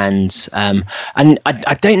 and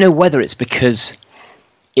I don't know whether it's because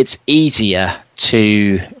it's easier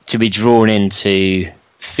to be drawn into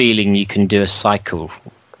feeling you can do a cycle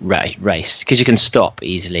race because you can stop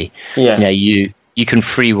easily. Yeah. You can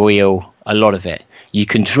freewheel a lot of it. You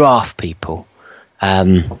can draft people.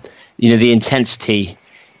 The intensity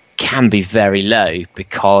can be very low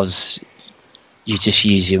because you just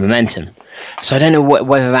use your momentum. So I don't know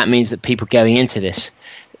whether that means that people going into it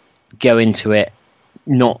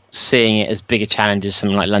not seeing it as big a challenge as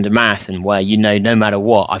something like London Marathon, where no matter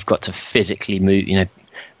what, I've got to physically move,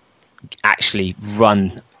 actually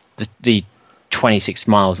run the 26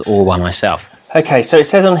 miles all by myself. Okay, so it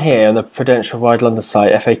says on here on the Prudential Ride London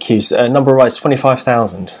site, FAQs, number of rides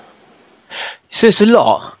 25,000. So it's a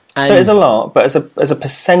lot. So it's a lot, but as a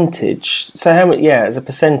percentage, so how many? Yeah, as a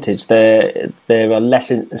percentage, there are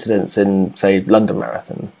less incidents in, say, London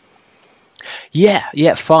Marathon.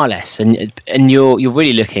 Yeah, far less, and you're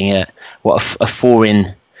really looking at what a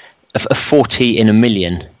 40 in a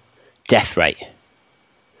million death rate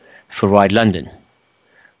for Ride London,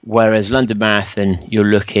 whereas London Marathon you're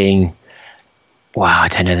looking, I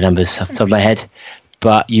don't know the numbers off the top of my head,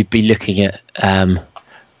 but you'd be looking at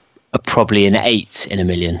probably an 8 in a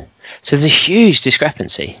million. So there's a huge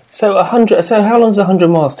discrepancy. So how long does 100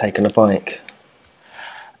 miles take on a bike?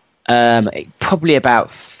 Probably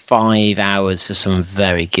about 5 hours for someone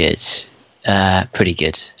very good. Pretty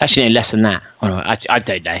good. Actually, no, less than that. I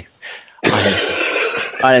don't know. I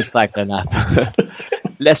don't like that enough.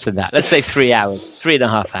 Less than that. Let's say 3 hours.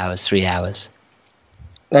 3.5 hours. 3 hours.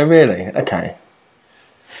 Oh, really? Okay.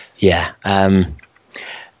 Yeah.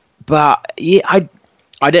 But yeah,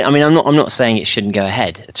 I don't. I mean, I'm not saying it shouldn't go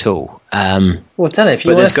ahead at all. Well, tell me if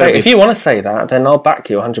you want to say that, then I'll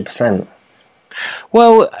back you 100%.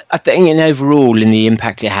 Well, I think overall, in the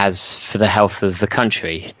impact it has for the health of the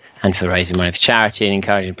country and for raising money for charity and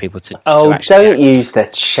encouraging people to. Oh, don't use the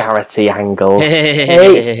charity angle.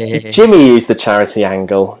 Hey, Jimmy used the charity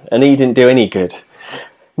angle, and he didn't do any good.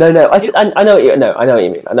 No, I know what you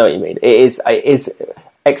mean. I know what you mean. It is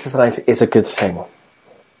exercise is a good thing.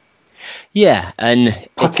 Yeah, and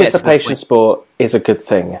participation sport is a good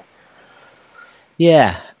thing.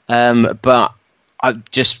 Yeah, but I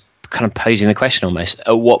just kind of posing the question almost.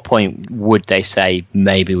 At what point would they say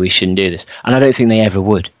maybe we shouldn't do this? And I don't think they ever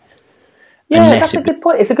would. Yeah, that's a good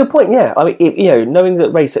point. It's a good point. Yeah, I mean, knowing that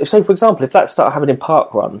race. So, for example, if that started happening in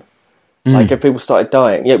park run, like if people started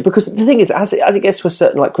dying, because the thing is, as it gets to a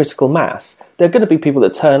certain like critical mass, there are going to be people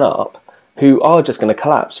that turn up who are just going to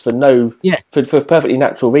collapse for for perfectly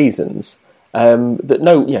natural reasons. And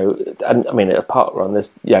I mean, at a park run,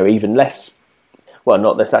 there's even less.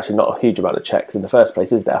 Well, there's actually not a huge amount of checks in the first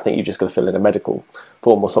place, is there? I think you're just going to fill in a medical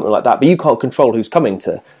form or something like that. But you can't control who's coming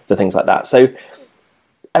to things like that. So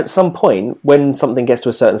at some point, when something gets to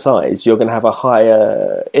a certain size, you're going to have a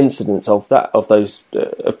higher incidence of those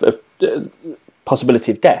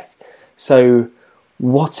possibility of death. So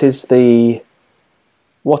what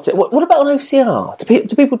about an OCR?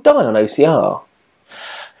 Do people die on OCR?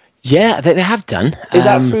 Yeah, they have done. Is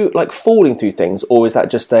that through like falling through things, or is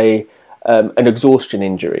that just an exhaustion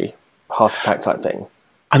injury, heart attack type thing?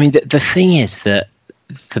 I mean, the thing is that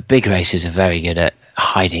the big races are very good at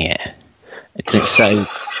hiding it. So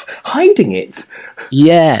hiding it?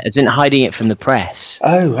 Yeah, it's in hiding it from the press.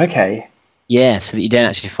 Oh, okay. Yeah, so that you don't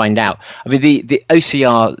actually find out. I mean, the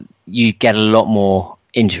OCR, you get a lot more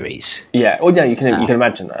injuries. Yeah, well, yeah, you can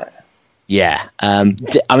imagine that. Yeah, I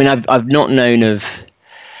mean, I've not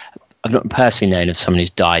personally known of someone who's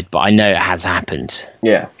died, but I know it has happened.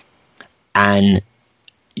 Yeah. And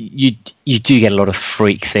you do get a lot of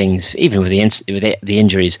freak things, even with the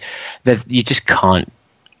injuries, that you just can't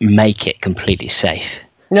make it completely safe.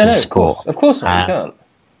 No, of course not. You can't.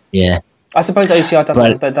 Yeah. I suppose OCR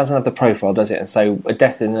doesn't have the profile, does it? And so a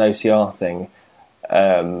death in an OCR thing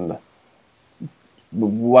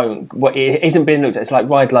it isn't being looked at. It's like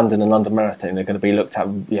Ride London and London Marathon are going to be looked at,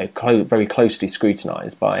 very closely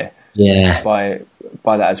scrutinised by that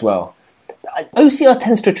as well. OCR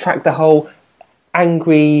tends to attract the whole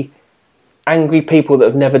angry people that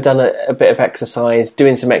have never done a bit of exercise,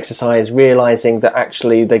 doing some exercise, realising that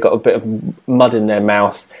actually they got a bit of mud in their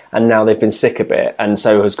mouth and now they've been sick a bit and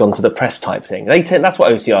so has gone to the press type thing. That's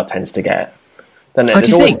what OCR tends to get. How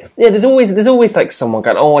do you think? Yeah, there's always like someone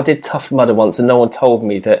going, I did Tough Mudder once and no one told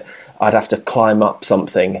me that I'd have to climb up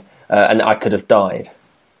something and I could have died.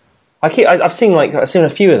 I've seen a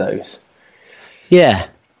few of those. Yeah.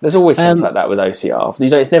 There's always things like that with OCR.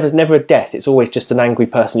 It's never a death. It's always just an angry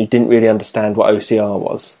person who didn't really understand what OCR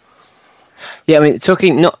was. Yeah, I mean,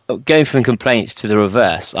 not going from complaints to the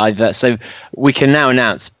reverse. So we can now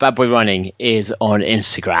announce Bad Boy Running is on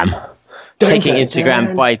Instagram, taking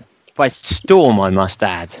Instagram by storm, I must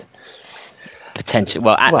add. Potentially,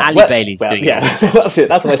 Ali Bailey's doing it. That's it.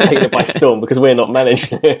 That's why it's taking it by storm, because we're not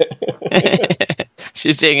managing it.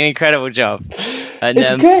 She's doing an incredible job. And,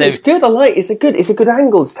 it's good. It's good. I like. It's a good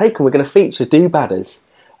angle it's taken. We're going to feature do-badders.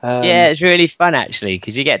 Yeah, it's really fun actually,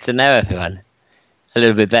 because you get to know everyone a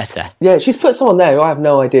little bit better. Yeah, she's put someone there who I have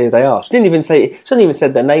no idea who they are. She hasn't even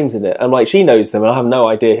said their names in it. I'm like, she knows them, and I have no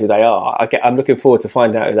idea who they are. I'm looking forward to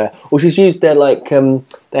finding out who they are. Or she's used their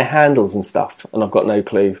their handles and stuff, and I've got no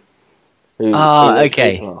clue. Who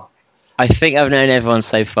okay. I think I've known everyone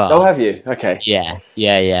so far. Oh, have you? Okay.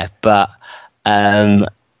 Yeah. But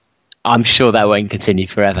I'm sure that won't continue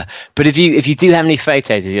forever. But if you do have any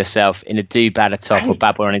photos of yourself in a Do-Badder top or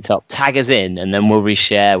Bad Boy Running top, tag us in, and then we'll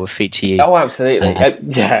reshare. We'll feature you. Oh, absolutely.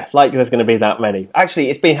 Yeah, like there's going to be that many.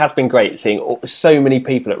 Actually, has been great seeing so many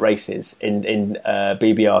people at races in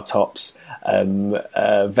BBR tops,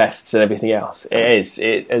 vests, and everything else.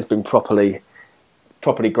 It has been properly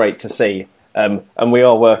great to see. And we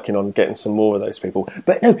are working on getting some more of those people.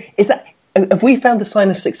 But no, have we found the sign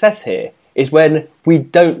of success here? Is when we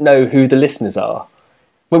don't know who the listeners are.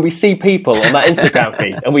 When we see people on that Instagram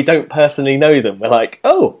feed and we don't personally know them, we're like,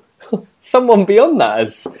 oh, someone beyond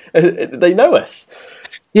that they know us.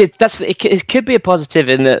 Yeah, it could be a positive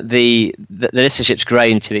in that the listenership's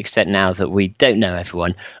grown to the extent now that we don't know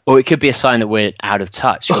everyone, or it could be a sign that we're out of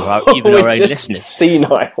touch with even our own listeners.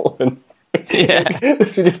 Senile. Yeah, we're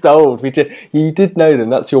just old. You did know them.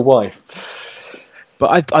 That's your wife.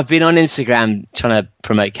 But I've been on Instagram trying to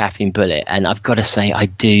promote Caffeine Bullet, and I've got to say I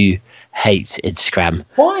do hate Instagram.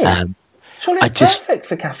 Why? Surely it's perfect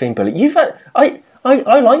for Caffeine Bullet. I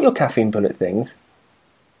like your Caffeine Bullet things.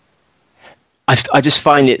 I just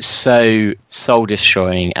find it so soul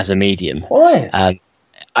destroying as a medium. Why?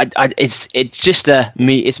 It's just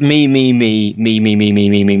me. It's me.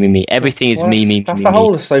 Everything is me. That's the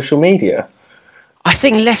whole of social media. I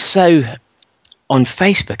think less so on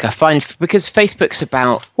Facebook. I find because Facebook's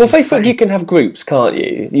about. Well, Facebook you can have groups, can't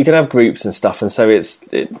you? You can have groups and stuff, and so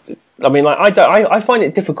I mean, like I find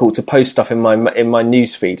it difficult to post stuff in my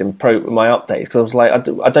newsfeed and my updates because I was like, I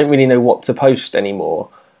don't really know what to post anymore.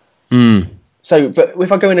 Mm. So, but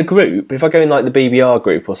if I go in a group, if I go in like the BBR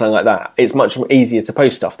group or something like that, it's much easier to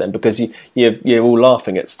post stuff then because you're all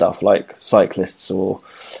laughing at stuff like cyclists or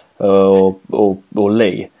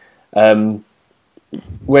Lee.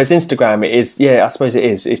 Whereas Instagram, it is, I suppose it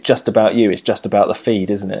is. It's just about you. It's just about the feed,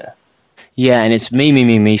 isn't it? Yeah, and it's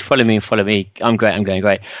me. Follow me. I'm great. I'm going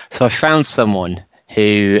great. So I found someone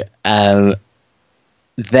who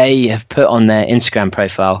they have put on their Instagram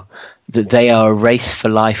profile that they are a Race for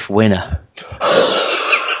Life winner,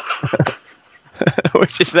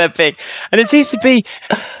 which is their pick. And it seems to be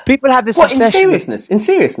people have this obsession. In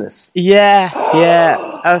seriousness.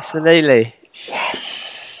 Yeah, absolutely.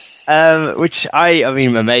 Yes. Which I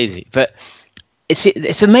mean, amazing. But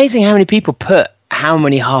it's amazing how many people put how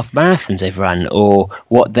many half marathons they've run, or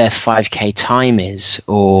what their 5K time is,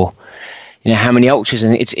 or how many ultras.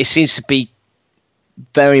 And it seems to be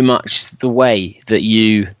very much the way that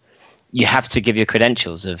you have to give your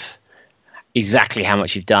credentials of exactly how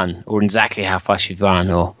much you've done, or exactly how fast you've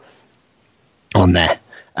run, or on there.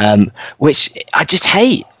 Which I just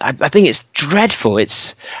hate. I think it's dreadful.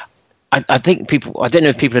 I think people, I don't know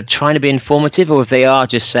if people are trying to be informative or if they are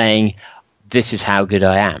just saying, this is how good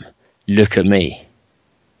I am. Look at me.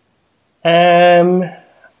 I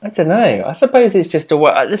don't know. I suppose it's just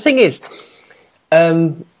the thing is,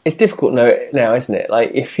 it's difficult now, isn't it?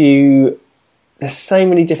 Like there's so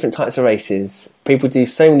many different types of races. People do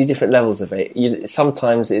so many different levels of it.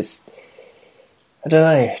 Sometimes it's, I don't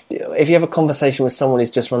know. If you have a conversation with someone who's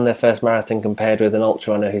just run their first marathon compared with an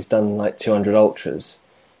ultra runner who's done like 200 ultras,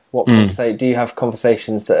 do you have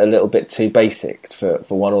conversations that are a little bit too basic for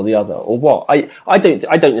one or the other, or what? I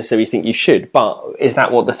don't necessarily think you should, but is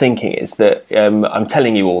that what the thinking is? That I'm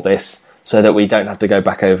telling you all this so that we don't have to go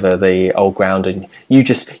back over the old ground, and you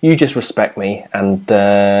just respect me, and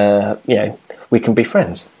we can be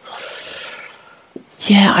friends.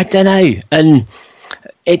 Yeah, I don't know, and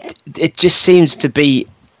it just seems to be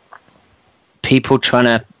people trying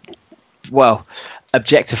to,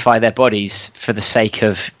 objectify their bodies for the sake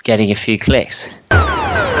of getting a few clicks. Are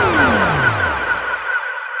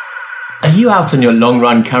you out on your long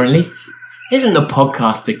run currently? Isn't the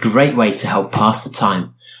podcast a great way to help pass the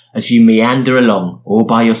time as you meander along all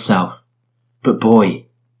by yourself? But boy,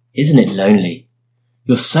 isn't it lonely?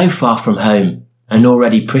 You're so far from home and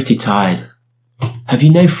already pretty tired. Have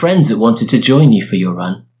you no friends that wanted to join you for your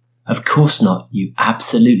run? Of course not, you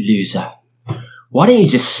absolute loser. Why don't you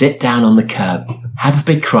just sit down on the curb, have a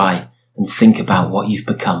big cry, and think about what you've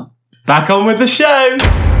become? Back on with the show!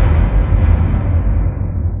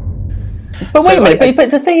 But wait a minute,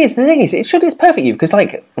 but the thing is, it's perfect you, because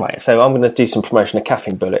so I'm going to do some promotion of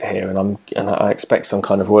Caffeine Bullet here, and I expect some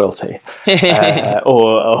kind of royalty,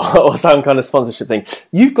 or some kind of sponsorship thing.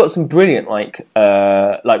 You've got some brilliant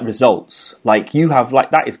results, you have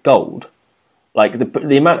that is gold. Like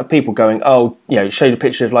the amount of people going, show the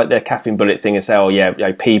picture of their Caffeine Bullet thing and say,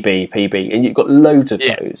 PB, and you've got loads of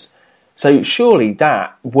those. So surely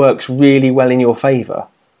that works really well in your favour.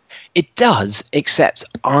 It does, except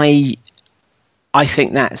I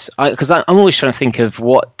think that's because I'm always trying to think of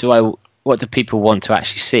what do people want to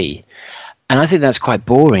actually see, and I think that's quite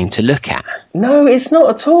boring to look at. No, it's not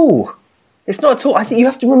at all. It's not at all. I think you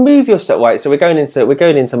have to remove yourself. Right, so we're going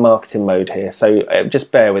into marketing mode here. So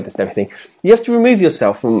just bear with us and everything. You have to remove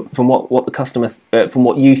yourself from what the customer from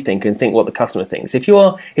what you think and think what the customer thinks. If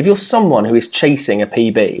you're someone who is chasing a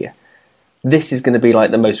PB, this is going to be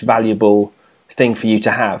the most valuable thing for you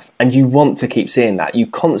to have, and you want to keep seeing that. You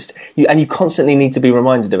constantly need to be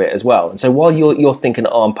reminded of it as well. And so while you're thinking,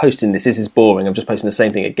 I'm posting this is boring, I'm just posting the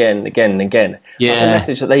same thing again and again and again. Yeah. That's a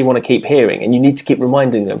message that they want to keep hearing, and you need to keep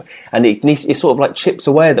reminding them. And it sort of chips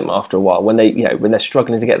away at them after a while when they're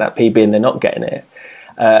struggling to get that PB and they're not getting it.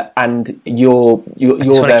 And you're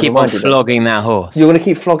there keep on flogging that horse. You're going to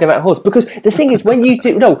keep flogging that horse, because the thing is, when you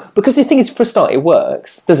do because the thing is, for a start, it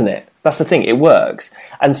works, doesn't it? That's the thing, it works,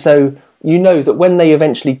 and so. You know that when they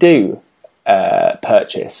eventually do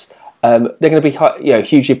purchase, they're going to be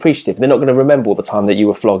hugely appreciative. They're not going to remember all the time that you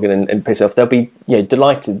were flogging and piss off. They'll be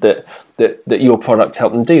delighted that your product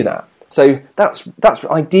helped them do that. So that's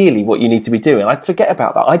ideally what you need to be doing. I forget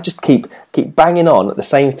about that. I just keep banging on at the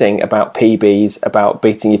same thing about PBs, about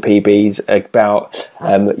beating your PBs, about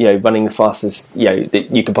running the fastest that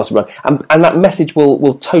you can possibly run, and that message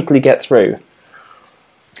will totally get through.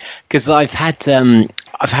 Because I've had an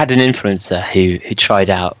influencer who tried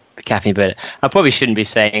out the Caffeine Bullet. I probably shouldn't be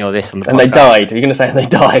saying all this on the podcast. And they died. Are you going to say they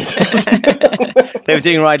died? They were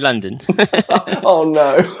doing Ride London. Oh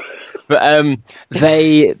no! But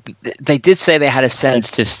they did say they had a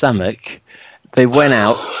sensitive stomach. They went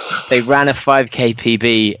out, they ran a 5K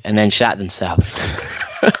PB, and then shat themselves.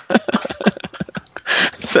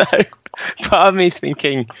 So part of me is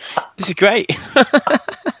thinking, this is great.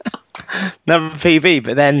 Another PB,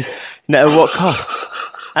 but then at what cost?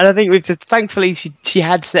 And I think thankfully she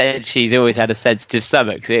had said she's always had a sensitive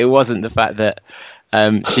stomach, so it wasn't the fact that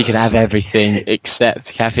she can have everything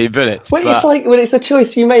except caffeine bullets. Well, it's a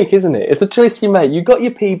choice you make, isn't it? It's a choice you make. You got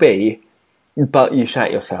your PB, but you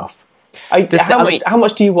shat yourself. How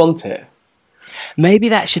much do you want it? Maybe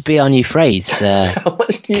that should be our new phrase. How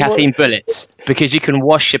much do you caffeine want? bullets, because you can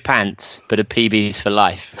wash your pants, but a PB's for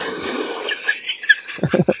life.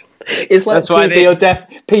 It's like PB or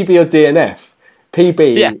DNF.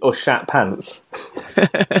 PB or shat pants.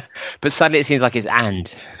 But suddenly it seems like it's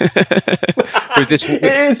and.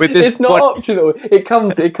 It's not optional. It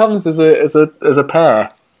comes as a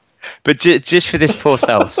pair. But just for this poor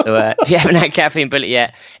soul. So if you haven't had caffeine bullet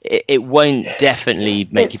yet, it won't definitely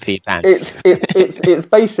make you pee your pants. It's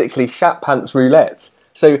basically shat pants roulette.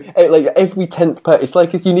 So like every 10th person, it's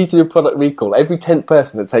like if you need to do a product recall, every 10th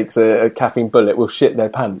person that takes a caffeine bullet will shit their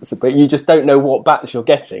pants, but you just don't know what batch you're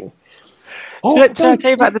getting. Did I tell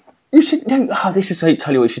you about the... You should this is how you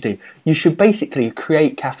tell you what you should do. You should basically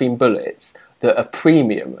create caffeine bullets that are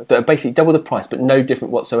premium, that are basically double the price but no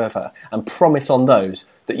different whatsoever, and promise on those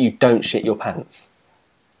that you don't shit your pants.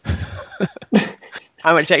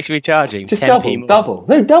 How much extra are we charging? Just double.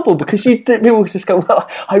 No, double, because people will just go, well,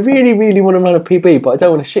 I really, really want to run a PB, but I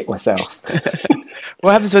don't want to shit myself.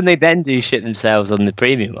 What happens when they then do shit themselves on the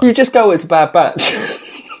premium one? You just go, it's a bad batch.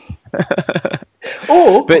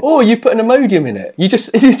 Or you put an Imodium in it. You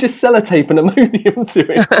just sellotape an Imodium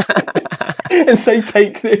to it and say,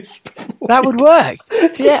 take this. That would work.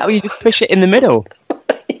 Yeah, or you just push it in the middle.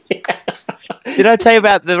 Yeah. Did I tell you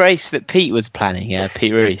about the race that Pete was planning?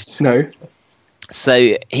 Pete Reese. No.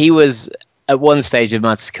 So he was, at one stage of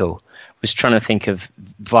Mud School, was trying to think of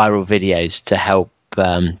viral videos to help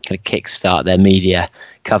kind of kickstart their media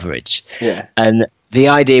coverage. Yeah. And the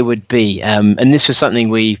idea would be, and this was something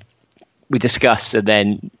we discussed and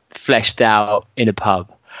then fleshed out in a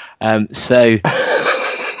pub. So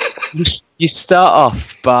you start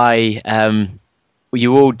off by,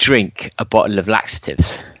 you all drink a bottle of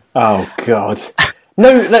laxatives. Oh, God.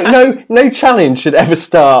 No challenge should ever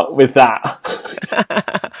start with that.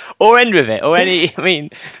 Or end with it, or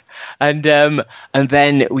and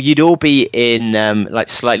then you'd all be in like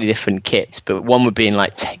slightly different kits, but one would be in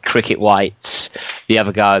like cricket whites, the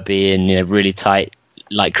other guy would be in really tight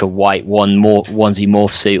lycra white onesie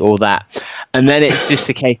morph suit, all that, and then it's just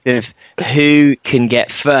a case of who can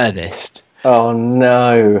get furthest. Oh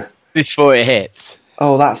no! Before it hits.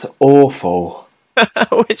 Oh, that's awful.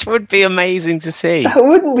 Which would be amazing to see. That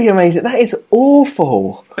wouldn't be amazing. That is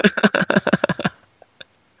awful.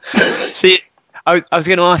 See, I was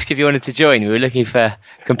going to ask if you wanted to join. We were looking for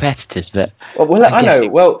competitors, but I know.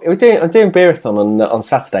 Well, I'm doing Beerathon on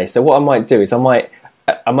Saturday. So what I might do is I might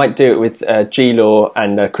do it with G-Law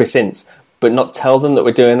and Chris Ince, but not tell them that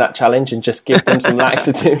we're doing that challenge and just give them some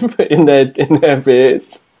laxative in their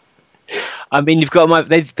beers. I mean, you've got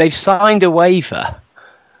they've signed a waiver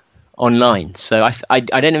online, so I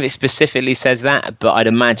don't know if it specifically says that, but I'd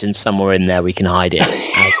imagine somewhere in there we can hide it.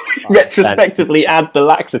 Retrospectively add the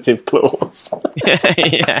laxative clause.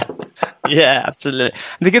 yeah, absolutely.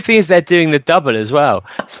 And the good thing is they're doing the double as well,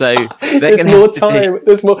 so there's more time.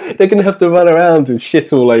 There's more. They're going to have to run around with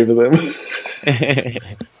shit all over them.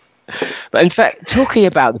 But in fact, talking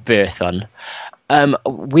about the Beerathon,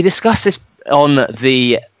 we discussed this on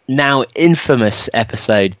the now infamous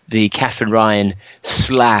episode, the Catherine Ryan /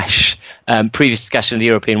 previous discussion of the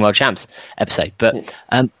European World Champs episode. But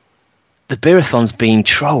the Beerathon's being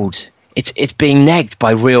trolled. It's being negged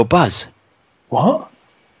by Real Buzz. What?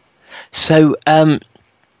 So I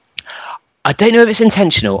don't know if it's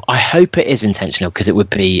intentional. I hope it is intentional, because it would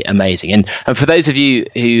be amazing. And for those of you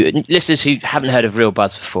listeners who haven't heard of Real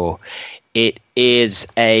Buzz before, it is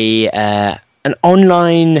an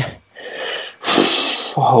online.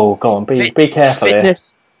 Oh, go on! Be careful here.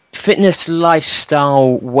 Fitness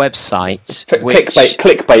lifestyle website.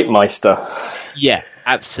 Clickbait Meister. Yeah,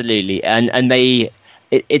 absolutely. And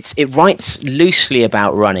it writes loosely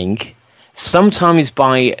about running, sometimes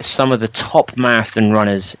by some of the top marathon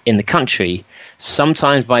runners in the country,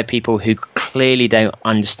 sometimes by people who clearly don't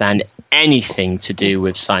understand anything to do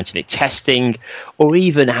with scientific testing or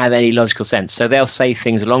even have any logical sense. So they'll say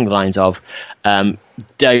things along the lines of,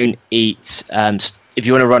 don't eat, if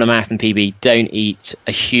you want to run a marathon PB, don't eat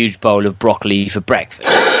a huge bowl of broccoli for breakfast.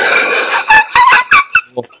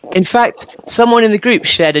 In fact, someone in the group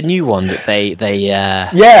shared a new one that they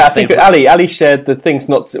I think Ali shared the things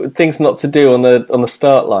not to do on the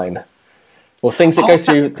start line, or things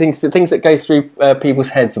that go through people's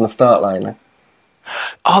heads on the start line.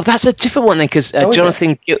 Oh, that's a different one then, because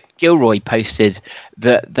Jonathan Gilroy posted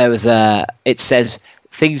that there was it says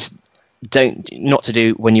things not to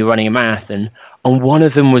do when you're running a marathon, and one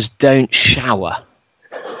of them was don't shower.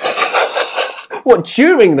 What,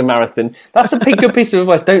 during the marathon? That's a good piece of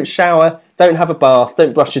advice. Don't shower, don't have a bath,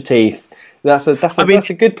 don't brush your teeth. That's a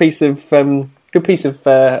good piece of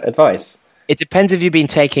advice. It depends if you've been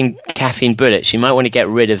taking caffeine bullets. You might want to get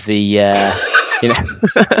rid of the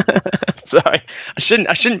Sorry, I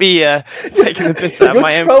shouldn't be taking the piss out of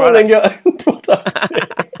my own product. Your own product.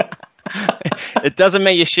 It doesn't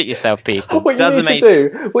make you shit yourself, people. What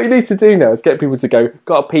you need to do now is get people to go,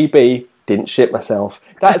 got a PB, didn't shit myself.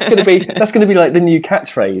 That's going to be like the new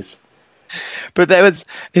catchphrase. But there was,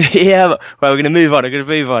 we're going to move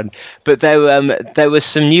on. But there was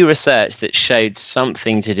some new research that showed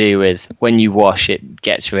something to do with when you wash, it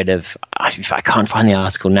gets rid of. I can't find the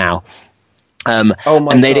article now.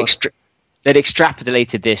 And they'd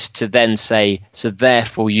extrapolated this to then say, so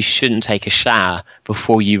therefore you shouldn't take a shower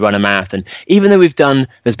before you run a marathon. Even though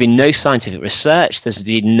there's been no scientific research, there's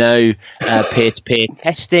been no peer-to-peer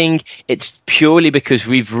testing. It's purely because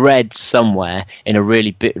we've read somewhere in a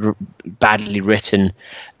really badly written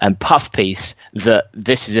puff piece that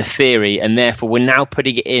this is a theory, and therefore we're now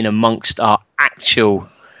putting it in amongst our actual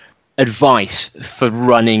advice for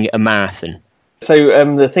running a marathon. So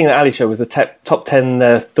the thing that Ali showed was the top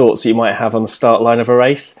 10 thoughts that you might have on the start line of a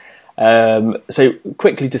race. So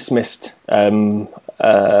quickly dismissed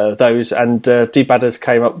those, and Do-Badders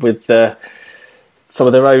came up with some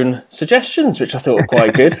of their own suggestions, which I thought were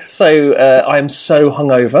quite good. So I am so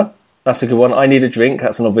hungover. That's a good one. I need a drink.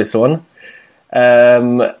 That's an obvious one.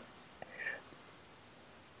 I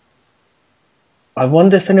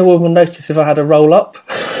wonder if anyone will notice if I had a roll up.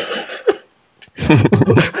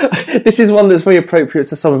 This is one that's very appropriate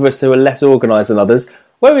to some of us who are less organised than others.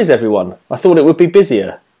 Where is everyone? I thought it would be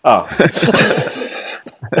busier. Oh.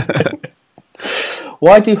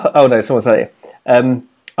 Oh no, someone's saying.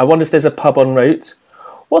 I wonder if there's a pub en route.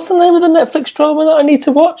 What's the name of the Netflix drama that I need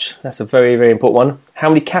to watch? That's a very, very important one. How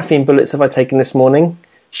many caffeine bullets have I taken this morning?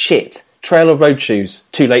 Shit. Trail or road shoes?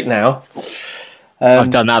 Too late now. I've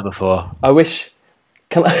done that before. I wish...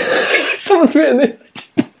 Someone's written this.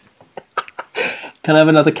 Can I have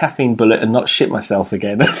another caffeine bullet and not shit myself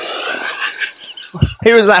again?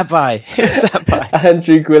 Who was that by?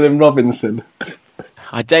 Andrew Gwilym Robinson.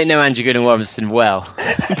 I don't know Andrew Gwilym Robinson well.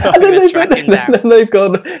 And then they've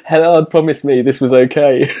gone, Hellard promised me this was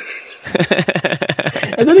okay.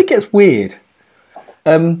 And then it gets weird.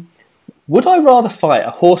 Would I rather fight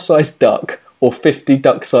a horse-sized duck or 50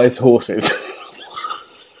 duck-sized horses?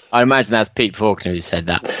 I imagine that's Pete Faulkner who said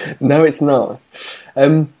that. No, it's not.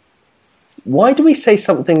 Why do we say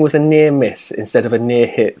something was a near miss instead of a near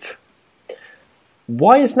hit?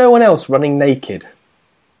 Why is no one else running naked?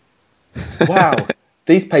 Wow,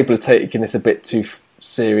 these people are taking this a bit too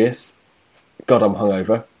serious. God, I'm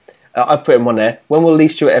hungover. I've put in one there. When will Lee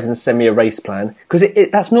Stewart Evans send me a race plan? Because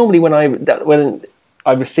that's normally when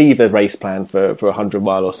I receive a race plan for 100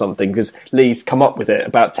 mile or something, because Lee's come up with it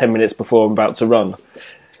about 10 minutes before I'm about to run.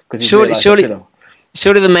 Surely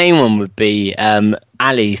the main one would be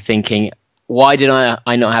Ali thinking, why did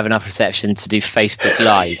I not have enough reception to do Facebook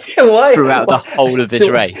Live throughout the whole of this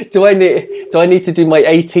race? Do I need to do my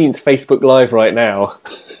 18th Facebook Live right now?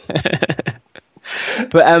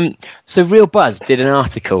 But so Real Buzz did an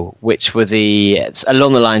article which were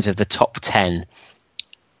along the lines of the top 10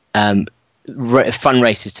 fun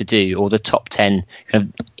races to do, or the top 10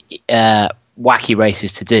 kind of wacky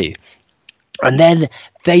races to do. And then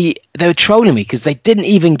they were trolling me because they didn't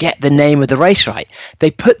even get the name of the race right.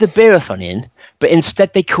 They put the beerathon in, but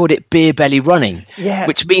instead they called it Beer Belly Running,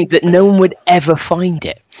 which means that no one would ever find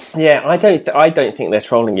it. Yeah, I don't think they're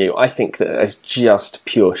trolling you. I think that it's just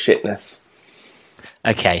pure shitness.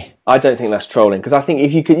 Okay. I don't think that's trolling, because I think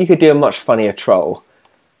if you could do a much funnier troll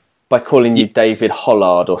by calling you David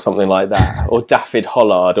Hollard or something like that, or Daffyd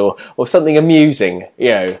Hollard, or something amusing,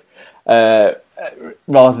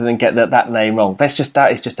 rather than get that name wrong. That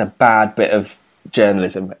is just a bad bit of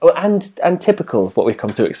journalism, and typical of what we've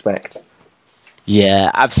come to expect. Yeah,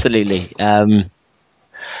 absolutely.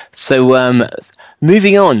 So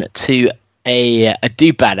moving on to a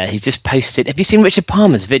Do-Badder. He's just posted. Have you seen Richard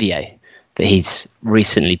Palmer's video that he's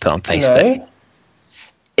recently put on Facebook? No.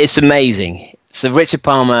 It's amazing. So Richard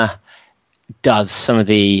Palmer does some of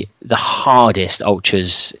the hardest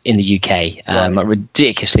ultras in the UK.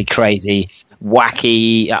 Ridiculously crazy,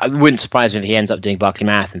 wacky. It wouldn't surprise me if he ends up doing Barkley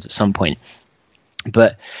Marathons at some point.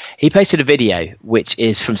 But he posted a video which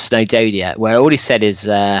is from Snowdonia, where all he said is,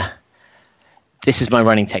 "This is my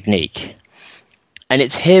running technique," and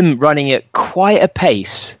it's him running at quite a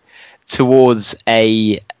pace towards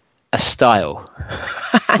a style.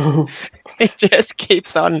 He just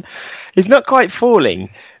keeps on. He's not quite falling,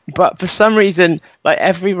 but for some reason, like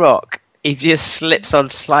every rock, he just slips on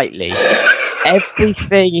slightly.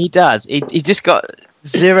 Everything he does, he's just got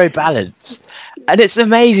zero balance, and it's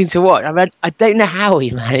amazing to watch. I mean, I don't know how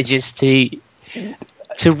he manages to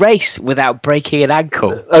race without breaking an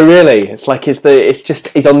ankle. Oh, really? It's like he's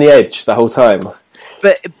on the edge the whole time.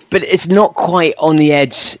 But it's not quite on the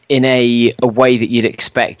edge in a way that you'd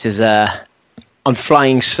expect as I'm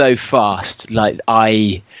flying so fast, like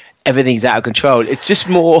everything's out of control. It's just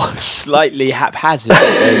more slightly haphazard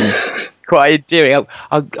and quite endearing.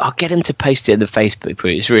 I'll get him to post it in the Facebook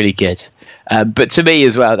group. It's really good. But to me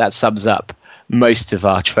as well, that sums up most of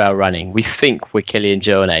our trail running. We think we're Kilian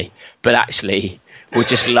Jornet, but actually we're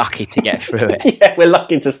just lucky to get through it. Yeah, we're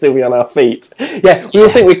lucky to still be on our feet. Yeah, we all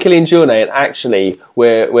think we're Kilian Jornet, and actually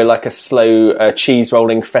we're like a slow cheese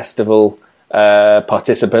rolling festival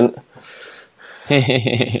participant.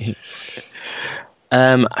 I'm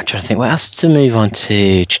trying to think what else to move on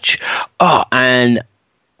to. Oh, and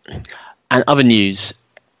other news.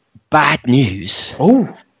 Bad news.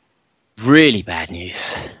 Oh, really bad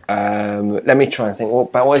news. Let me try and think.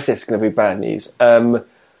 What is this going to be bad news?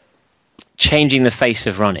 Changing the face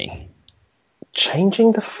of running.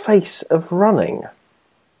 Changing the face of running?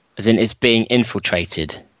 As in, it's being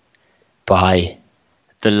infiltrated by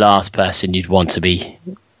the last person you'd want to be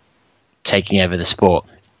taking over the sport.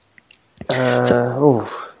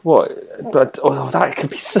 What? But that could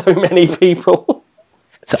be so many people.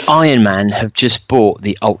 So Ironman have just bought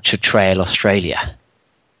the Ultra Trail Australia.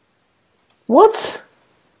 What?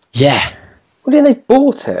 Yeah. What do you mean they've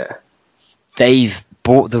bought it? They've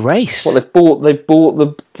bought the race. What, they've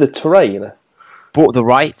bought the terrain? Bought the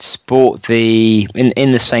rights, bought the...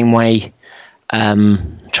 In the same way,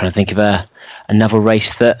 trying to think of another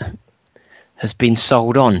race that has been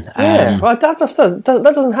sold on. Yeah, well, that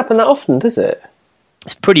doesn't happen that often, does it?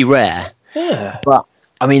 It's pretty rare. Yeah. But,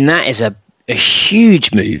 I mean, that is a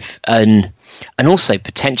huge move, and also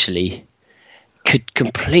potentially could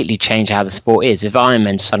completely change how the sport is. If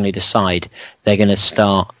Ironman suddenly decide they're going to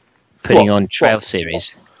start putting on trail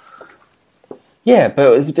series. Yeah,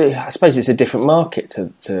 but I suppose it's a different market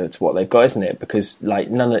to what they've got, isn't it? Because like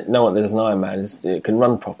no one that does an Ironman can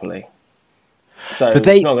run properly. So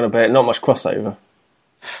it's not going to be not much crossover.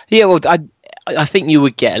 Yeah, well, I think you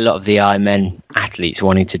would get a lot of the Ironman athletes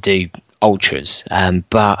wanting to do ultras,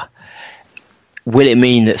 but will it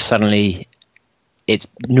mean that suddenly it's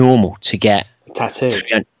normal to get tattoo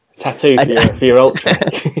for your ultra?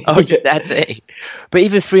 Oh, yeah, tattoo. But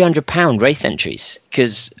even £300 race entries,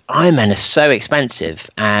 because Ironman are so expensive,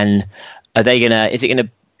 and is it going to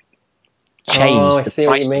change the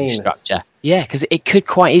pricing structure? Yeah, because it could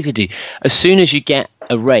quite easily do. As soon as you get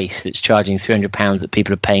a race that's charging £300 that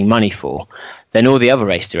people are paying money for, then all the other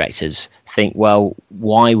race directors think, well,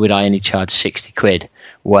 why would I only charge 60 quid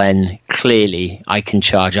when clearly I can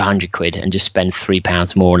charge 100 quid and just spend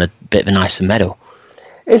 £3 more on a bit of a nicer medal?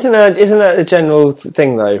 Isn't that a general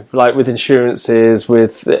thing though? Like with insurances,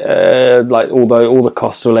 with like all the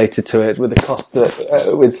costs related to it, with the cost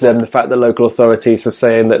that the fact that local authorities are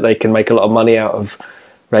saying that they can make a lot of money out of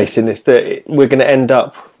racing, is that we're going to end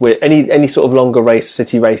up with any sort of longer race,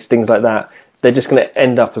 city race, things like that. They're just going to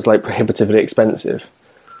end up as like prohibitively expensive.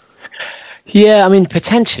 Yeah, I mean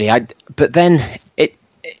potentially. But then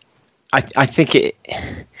I think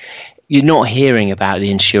you're not hearing about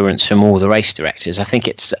the insurance from all the race directors. I think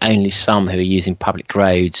it's only some who are using public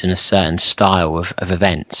roads and a certain style of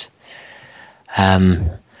event.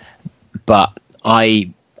 But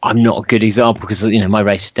I'm not a good example because my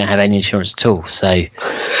races don't have any insurance at all. So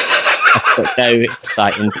I've got no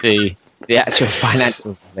insight into the actual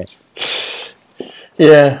financials of it.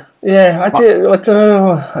 Yeah, I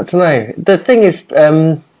don't know. The thing is,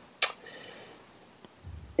 the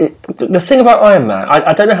thing about Ironman,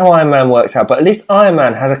 I don't know how Ironman works out, but at least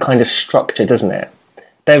Ironman has a kind of structure, doesn't it?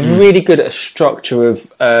 They're really good at a structure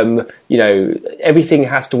of, everything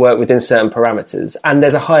has to work within certain parameters, and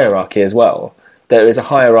there's a hierarchy as well. There is a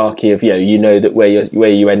hierarchy of, that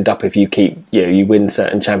where you end up if you keep, you win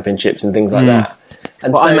certain championships and things like that.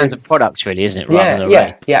 And Ironman's a product, really, isn't it? Rather than a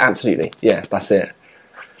race. Yeah, absolutely. Yeah, that's it.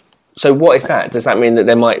 So what is that? Does that mean that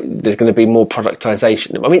there's going to be more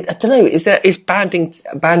productization? I mean, I don't know. Is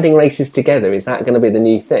banding races together? Is that going to be the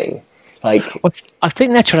new thing? Well, I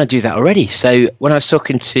think they're trying to do that already. So when I was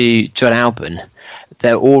talking to John Alban,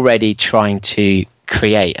 they're already trying to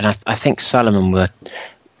create, and I think Salomon were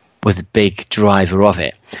the big driver of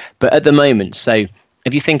it. But at the moment, so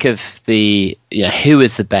if you think of who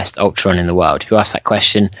is the best ultra run in the world, if you ask that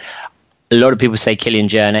question, a lot of people say Kilian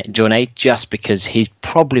Jornet just because he's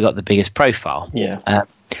probably got the biggest profile. Yeah.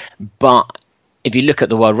 But if you look at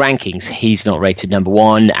the world rankings, he's not rated number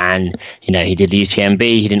one, and he did the UTMB.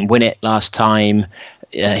 He didn't win it last time.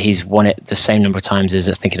 He's won it the same number of times as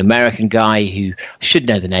I think an American guy who I should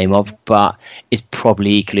know the name of, but is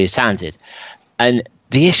probably equally as talented. And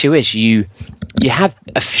the issue is you have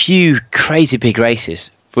a few crazy big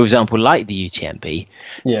races, for example, like the UTMB,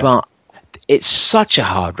 but it's such a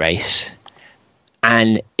hard race,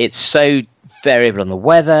 and it's so variable on the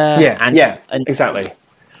weather. And exactly.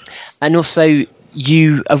 And also, a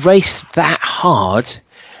race that hard,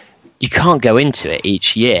 you can't go into it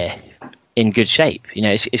each year in good shape.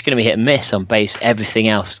 It's going to be hit and miss on base everything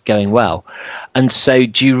else going well. And so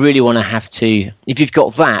do you really want to have to, if you've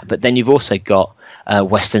got that, but then you've also got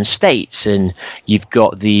Western States, and you've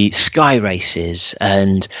got the Sky Races,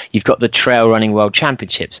 and you've got the Trail Running World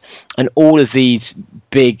Championships, and all of these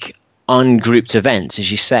big ungrouped events, as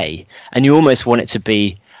you say, and you almost want it to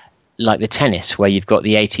be like the tennis, where you've got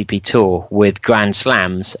the ATP Tour with Grand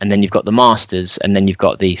Slams, and then you've got the Masters, and then you've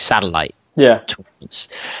got the satellite tournaments.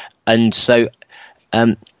 And so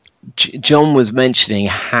John was mentioning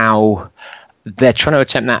how they're trying to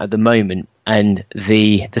attempt that at the moment, and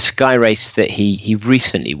the Sky Race that he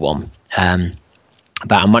recently won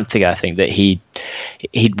about a month ago, I think, that he'd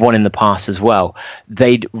won in the past as well.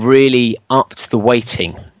 They'd really upped the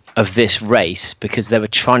weighting of this race because they were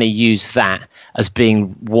trying to use that as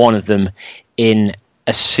being one of them in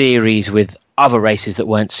a series with other races that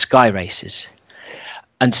weren't Sky Races.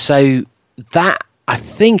 And so that, I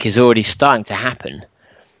think, is already starting to happen.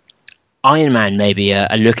 Ironman maybe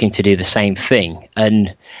are looking to do the same thing,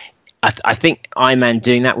 and I think Ironman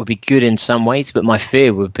doing that would be good in some ways, but my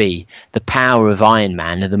fear would be the power of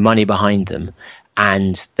Ironman and the money behind them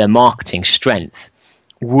and their marketing strength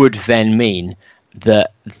would then mean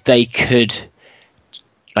that they could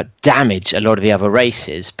damage a lot of the other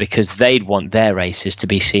races, because they'd want their races to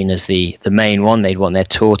be seen as the main one. They'd want their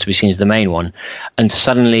tour to be seen as the main one. And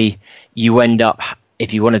suddenly you end up,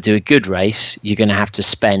 if you want to do a good race, you're going to have to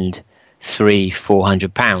spend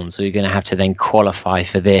 £300-400, or you're going to have to then qualify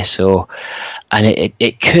for this, and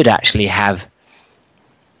it could actually have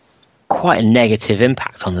quite a negative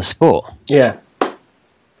impact on the sport. Yeah.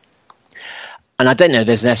 And I don't know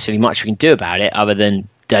there's necessarily much we can do about it other than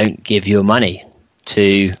don't give your money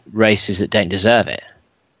to races that don't deserve it.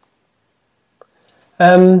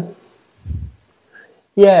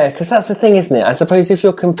 Yeah, because that's the thing, isn't it? I suppose if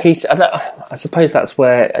you're competing, I suppose it's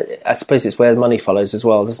where the money follows as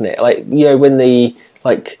well, doesn't it? When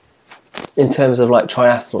in terms of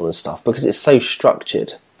triathlon and stuff, because it's so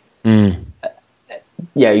structured. That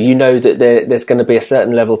there's going to be a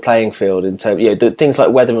certain level playing field in terms, things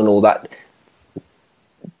like weather and all that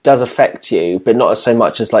does affect you, but not so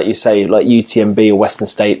much as, like you say, like UTMB or Western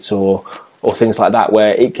States or things like that,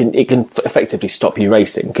 where it can effectively stop you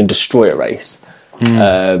racing, can destroy a race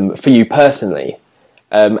for you personally.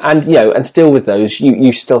 And still with those,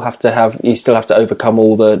 you still have to overcome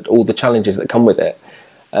all the challenges that come with it.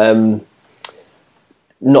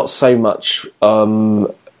 Not so much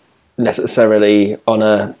necessarily on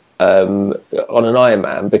an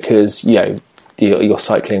Ironman, because you're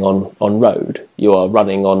cycling on road, you are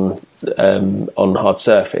running on hard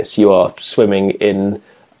surface, you are swimming in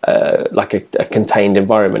a contained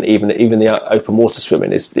environment. Even the open water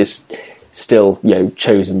swimming is still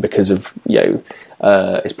chosen because of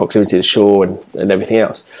its proximity to the shore and everything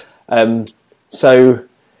else. So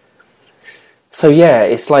yeah,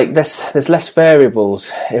 it's like there's less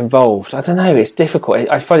variables involved. I don't know, it's difficult.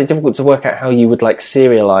 I find it difficult to work out how you would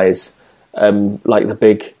serialize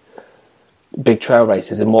the big trail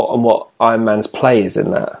races and what Ironman's play is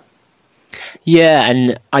in that. Yeah,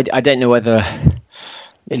 and I don't know whether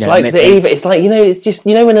it's it's just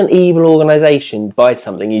when an evil organisation buys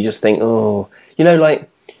something, you just think, oh, like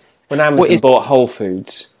when Amazon bought Whole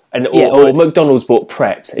Foods or McDonald's bought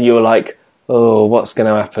Pret, and you were like, oh, what's going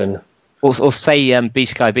to happen? Or say B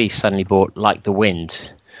Sky Beast suddenly bought Like the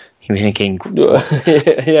Wind. You'd be thinking...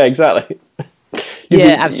 yeah, exactly.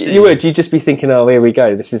 Absolutely. You would. You'd just be thinking, oh, here we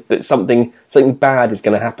go. This is something bad is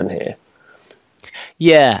going to happen here.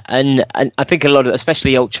 Yeah, and I think a lot of,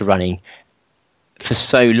 especially ultra running, for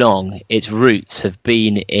so long, its roots have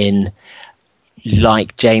been in,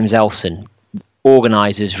 like James Elson,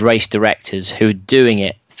 organisers, race directors who are doing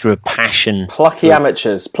it through a passion. Plucky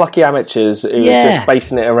amateurs who are just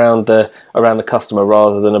basing it around the customer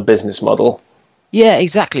rather than a business model. Yeah,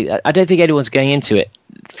 exactly. I don't think anyone's going into it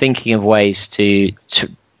thinking of ways to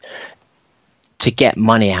get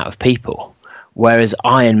money out of people, whereas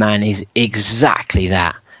Ironman is exactly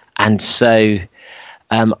that. And so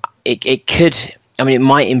it could. I mean, it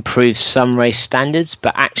might improve some race standards,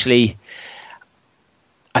 but actually,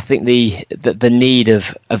 I think the need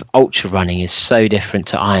of ultra running is so different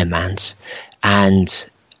to Ironmans, and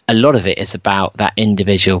a lot of it is about that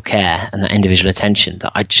individual care and that individual attention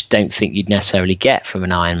that I just don't think you'd necessarily get from an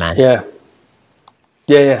Ironman.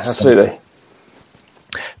 Yeah, absolutely.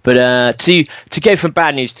 But to go from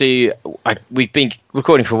bad news to, we've been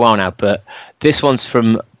recording for a while now, but this one's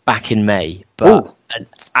from back in May. But an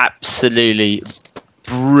absolutely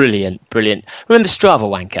brilliant. Remember Strava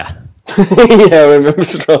Wanker? Yeah, I remember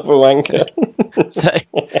Strava Wanker. So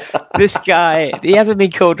this guy, he hasn't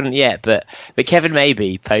been called on it yet, but Kevin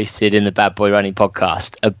Maybe posted in the Bad Boy Running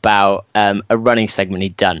podcast about a running segment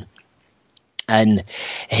he'd done, and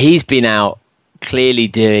he's been out clearly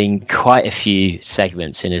doing quite a few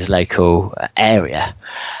segments in his local area,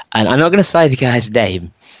 and I'm not going to say the guy's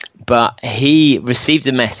name, but he received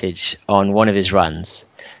a message on one of his runs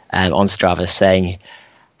on Strava saying,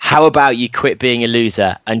 "How about you quit being a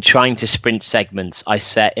loser and trying to sprint segments I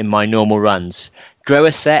set in my normal runs? Grow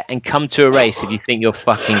a set and come to a race if you think you're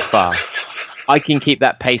fucking fast. I can keep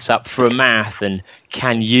that pace up for a marathon.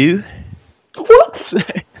 Can you?" What?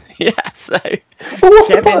 Yeah, so... Well, what's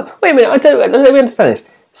the point? Wait a minute, let me understand this.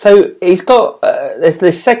 So he's got,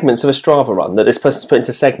 there's segments of a Strava run that this person's put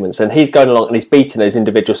into segments, and he's going along and he's beating those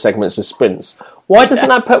individual segments as sprints. Why does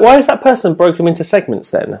that person broke them into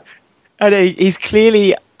segments then? I know, he's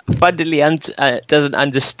clearly fundamentally doesn't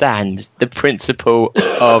understand the principle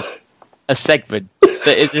of a segment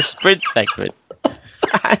that is a sprint segment.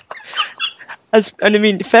 And I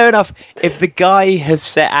mean, fair enough, if the guy has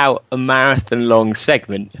set out a marathon-long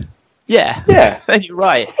segment, yeah, then you're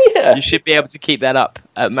right. Yeah. You should be able to keep that up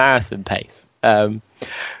at marathon pace.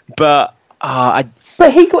 But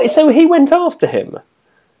he went after him.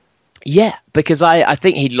 Yeah, because I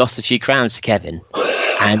think he'd lost a few crowns to Kevin,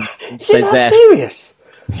 and so that's serious.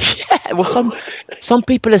 Yeah, well, some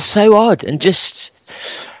people are so odd and just.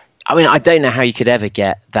 I mean, I don't know how you could ever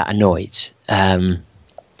get that annoyed,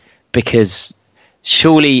 because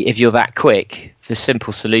surely if you're that quick, the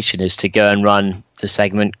simple solution is to go and run the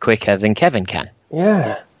segment quicker than Kevin can.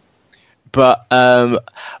 Yeah. But I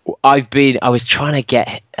was trying to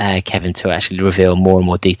get Kevin to actually reveal more and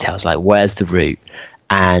more details, like where's the route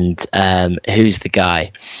and who's the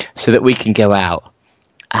guy, so that we can go out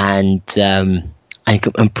and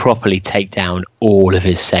properly take down all of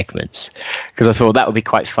his segments. Because I thought that would be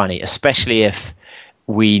quite funny, especially if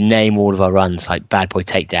we name all of our runs like Bad Boy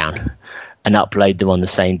Takedown and upload them on the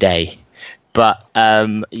same day. But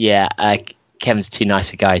Kevin's too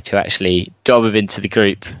nice a guy to actually dob him into the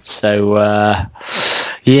group. So Strava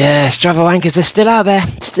Wankers are still out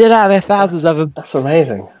there, thousands of them. That's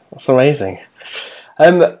amazing.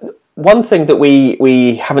 One thing that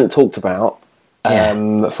we haven't talked about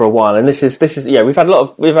for a while, and this is we've had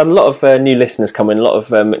a lot of new listeners come in, a lot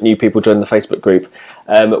of new people join the Facebook group,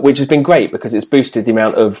 which has been great because it's boosted the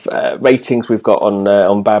amount of ratings we've got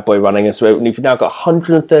on Bad Boy Running, and so we've now got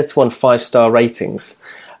 131 5-star ratings,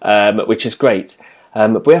 which is great.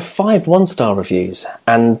 But we have 5 1-star reviews,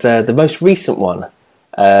 and the most recent one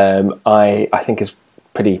I think is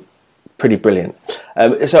pretty brilliant.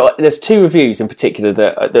 So there's 2 reviews in particular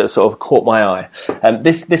that sort of caught my eye.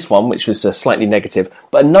 This one, which was slightly negative,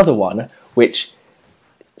 but another one which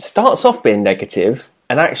starts off being negative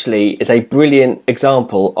and actually is a brilliant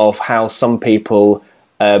example of how some people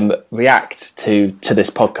react to this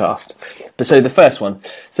podcast. But so the first one,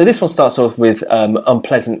 so this one starts off with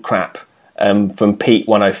unpleasant crap from Pete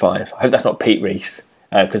 105. I hope that's not Pete Reese,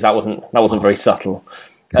 because that wasn't very subtle.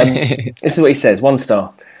 This is what he says: 1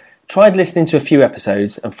 star. Tried listening to a few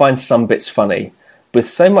episodes and find some bits funny, with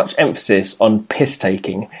so much emphasis on piss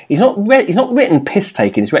taking. He's not written piss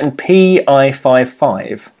taking. He's written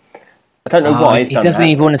PI55. I don't know why he's done that.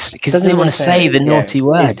 He doesn't want to say the naughty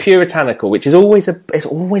word. It's puritanical, which is always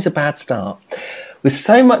a bad start. With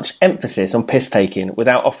so much emphasis on piss taking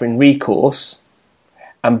without offering recourse,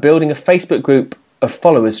 and building a Facebook group of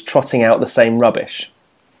followers trotting out the same rubbish.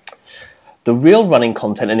 The real running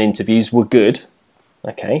content and interviews were good,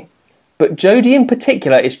 okay, but Jodie in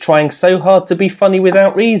particular is trying so hard to be funny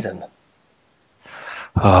without reason.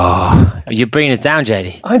 Oh, you're bringing it down,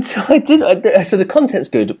 Jodie. I did. So the content's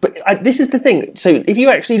good, but this is the thing. So if you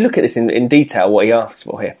actually look at this in detail, what he asks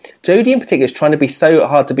for here, Jodie in particular is trying to be so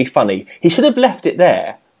hard to be funny. He should have left it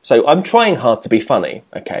there. So I'm trying hard to be funny,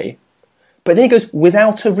 okay, but then he goes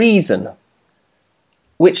without a reason,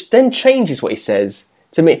 which then changes what he says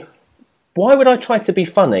to me. Why would I try to be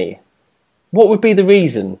funny? What would be the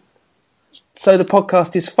reason? So the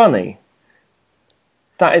podcast is funny.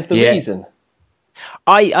 That is the reason.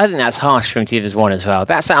 I think that's harsh for him to give us 1 as well.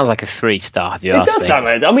 That sounds like a 3-star, if you ask me. It does sound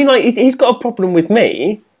like that. I mean, like, he's got a problem with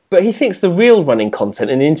me, but he thinks the real running content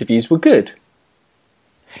in the interviews were good.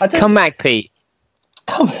 Come back, Pete.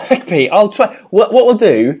 Come back, Pete. I'll try. What we'll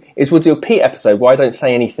do is we'll do a Pete episode where I don't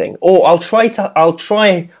say anything, or I'll try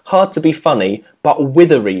hard to be funny, but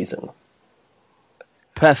with a reason.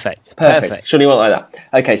 Perfect. Surely you want like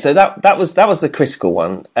that. Okay, so that was the critical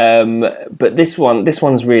one. But this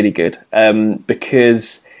one's really good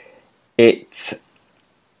because it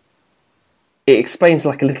explains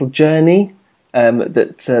like a little journey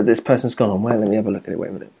that this person's gone on. Well, let me have a look at it. Wait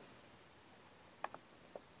a minute.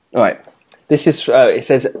 All right. This is, it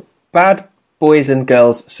says, Bad Boys and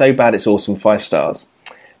Girls, So Bad It's Awesome, 5 stars,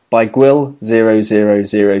 by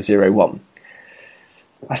Gwil00001.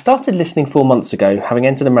 I started listening 4 months ago, having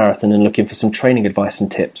entered a marathon and looking for some training advice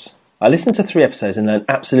and tips. I listened to 3 episodes and learned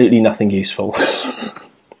absolutely nothing useful.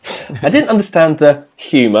 I didn't understand the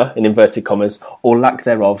humour, in inverted commas, or lack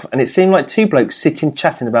thereof, and it seemed like 2 blokes sitting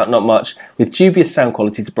chatting about not much, with dubious sound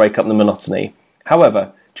quality to break up the monotony.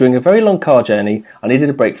 However, during a very long car journey, I needed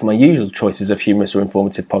a break from my usual choices of humorous or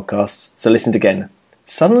informative podcasts, so listened again.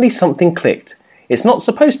 Suddenly something clicked. It's not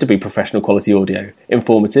supposed to be professional quality audio,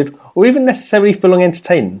 informative, or even necessarily full-on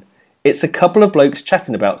entertaining. It's a couple of blokes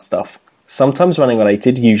chatting about stuff, sometimes running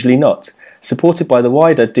related, usually not, supported by the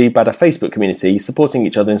wider Do Badder Facebook community, supporting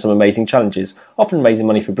each other in some amazing challenges, often raising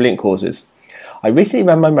money for brilliant causes. I recently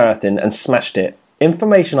ran my marathon and smashed it.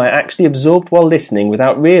 Information I actually absorbed while listening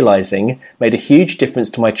without realising made a huge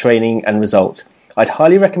difference to my training and result. I'd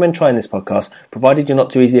highly recommend trying this podcast, provided you're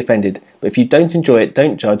not too easily offended. But if you don't enjoy it,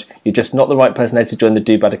 don't judge. You're just not the right person to join the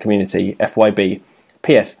Do Badder community. FYB.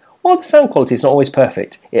 P.S. While the sound quality is not always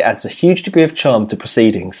perfect, it adds a huge degree of charm to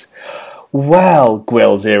proceedings. Well,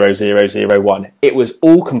 Gwil00001, it was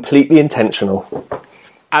all completely intentional.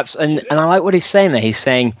 And I like what he's saying there. He's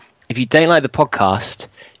saying, if you don't like the podcast,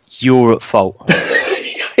 you're at fault.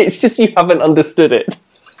 It's just you haven't understood it.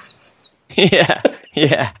 Yeah.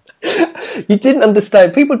 You didn't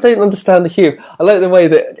understand. People don't understand the humour. I like the way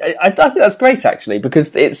that... I think that's great, actually,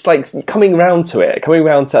 because it's like coming round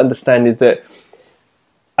to understanding that...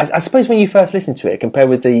 I suppose when you first listen to it, compared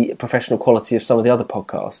with the professional quality of some of the other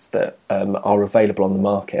podcasts that are available on the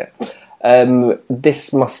market,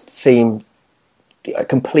 this must seem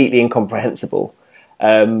completely incomprehensible.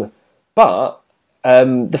 But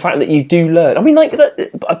the fact that you do learn... I mean, like,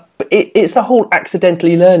 it's the whole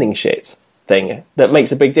accidentally learning shit thing that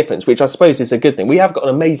makes a big difference, which I suppose is a good thing. We have got an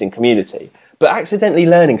amazing community, but accidentally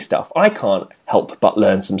learning stuff, I can't help but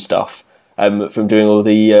learn some stuff from doing all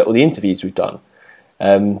the interviews we've done.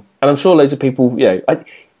 And I'm sure loads of people,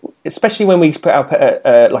 especially when we put out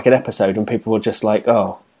like an episode and people were just like,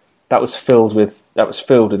 "Oh, that was filled with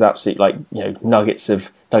absolute nuggets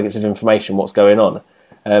of information. What's going on?"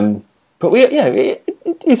 But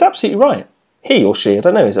he's absolutely right. He or she, I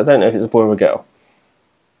don't know if it's a boy or a girl.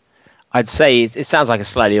 I'd say it sounds like a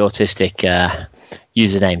slightly autistic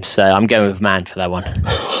username, so I'm going with man for that one.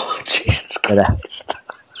 Jesus Christ!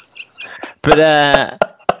 But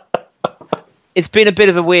it's been a bit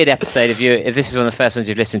of a weird episode. If this is one of the first ones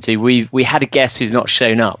you've listened to, we had a guest who's not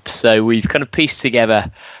shown up, so we've kind of pieced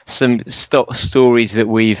together some stories that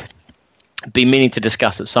we've been meaning to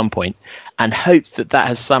discuss at some point, and hoped that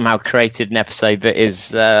has somehow created an episode that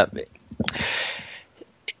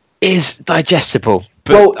is digestible.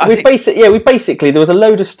 But we basically there was a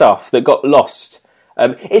load of stuff that got lost.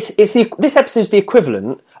 This episode's the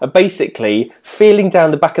equivalent of basically feeling down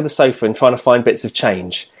the back of the sofa and trying to find bits of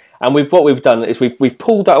change. And what we've done is we've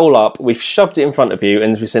pulled that all up, we've shoved it in front of you,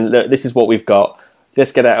 and we said, look, this is what we've got.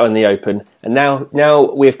 Let's get it out in the open. And now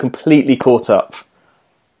we've completely caught up.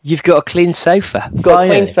 You've got a clean sofa. We've got a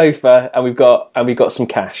clean sofa, and we've got some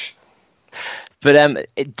cash. But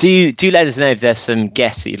do let us know if there's some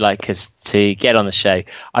guests that you'd like us to get on the show.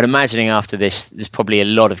 I'm imagining after this, there's probably a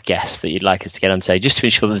lot of guests that you'd like us to get on the show, just to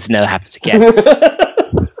ensure that this never happens again.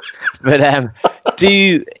 But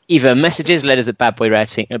do either messages, let us at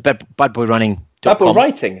badboyrunning.com. Bad Boy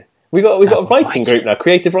Writing. We got a writing group now,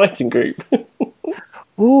 creative writing group.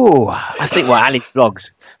 Ooh, I think Ali blogs.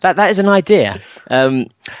 That is an idea.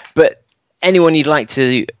 But anyone you'd like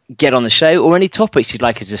to get on the show, or any topics you'd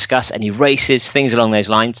like us to discuss, any races, things along those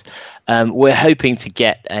lines, we're hoping to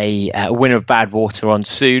get a winner of Badwater on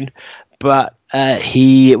soon. But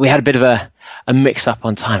we had a bit of a mix-up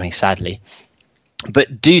on timing, sadly.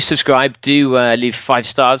 But do subscribe, do leave 5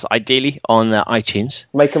 stars, ideally, on iTunes.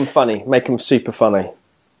 Make them funny, make them super funny.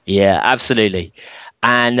 Yeah, absolutely.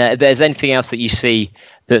 And if there's anything else that you see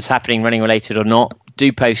that's happening, running related or not,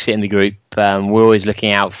 do post it in the group. We're always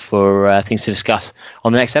looking out for things to discuss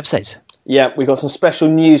on the next episodes. Yeah, we've got some special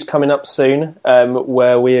news coming up soon,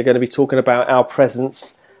 where we are going to be talking about our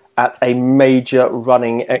presence at a major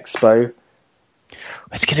running expo.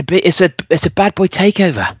 It's going to be. It's a bad boy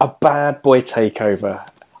takeover. A bad boy takeover.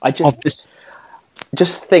 I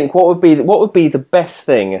just think what would be the best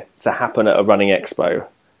thing to happen at a running expo.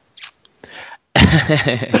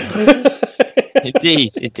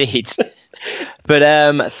 Indeed.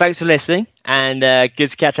 But thanks for listening, and good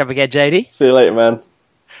to catch up again, JD. See you later, man.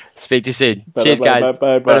 Speak to you soon. Bye, Cheers, bye, guys.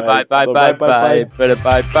 bye, bye, bye, Bye. bye, bye, Bye. Baby,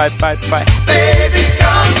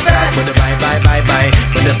 come back. Bye.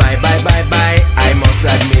 I must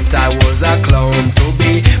admit I was a clown too.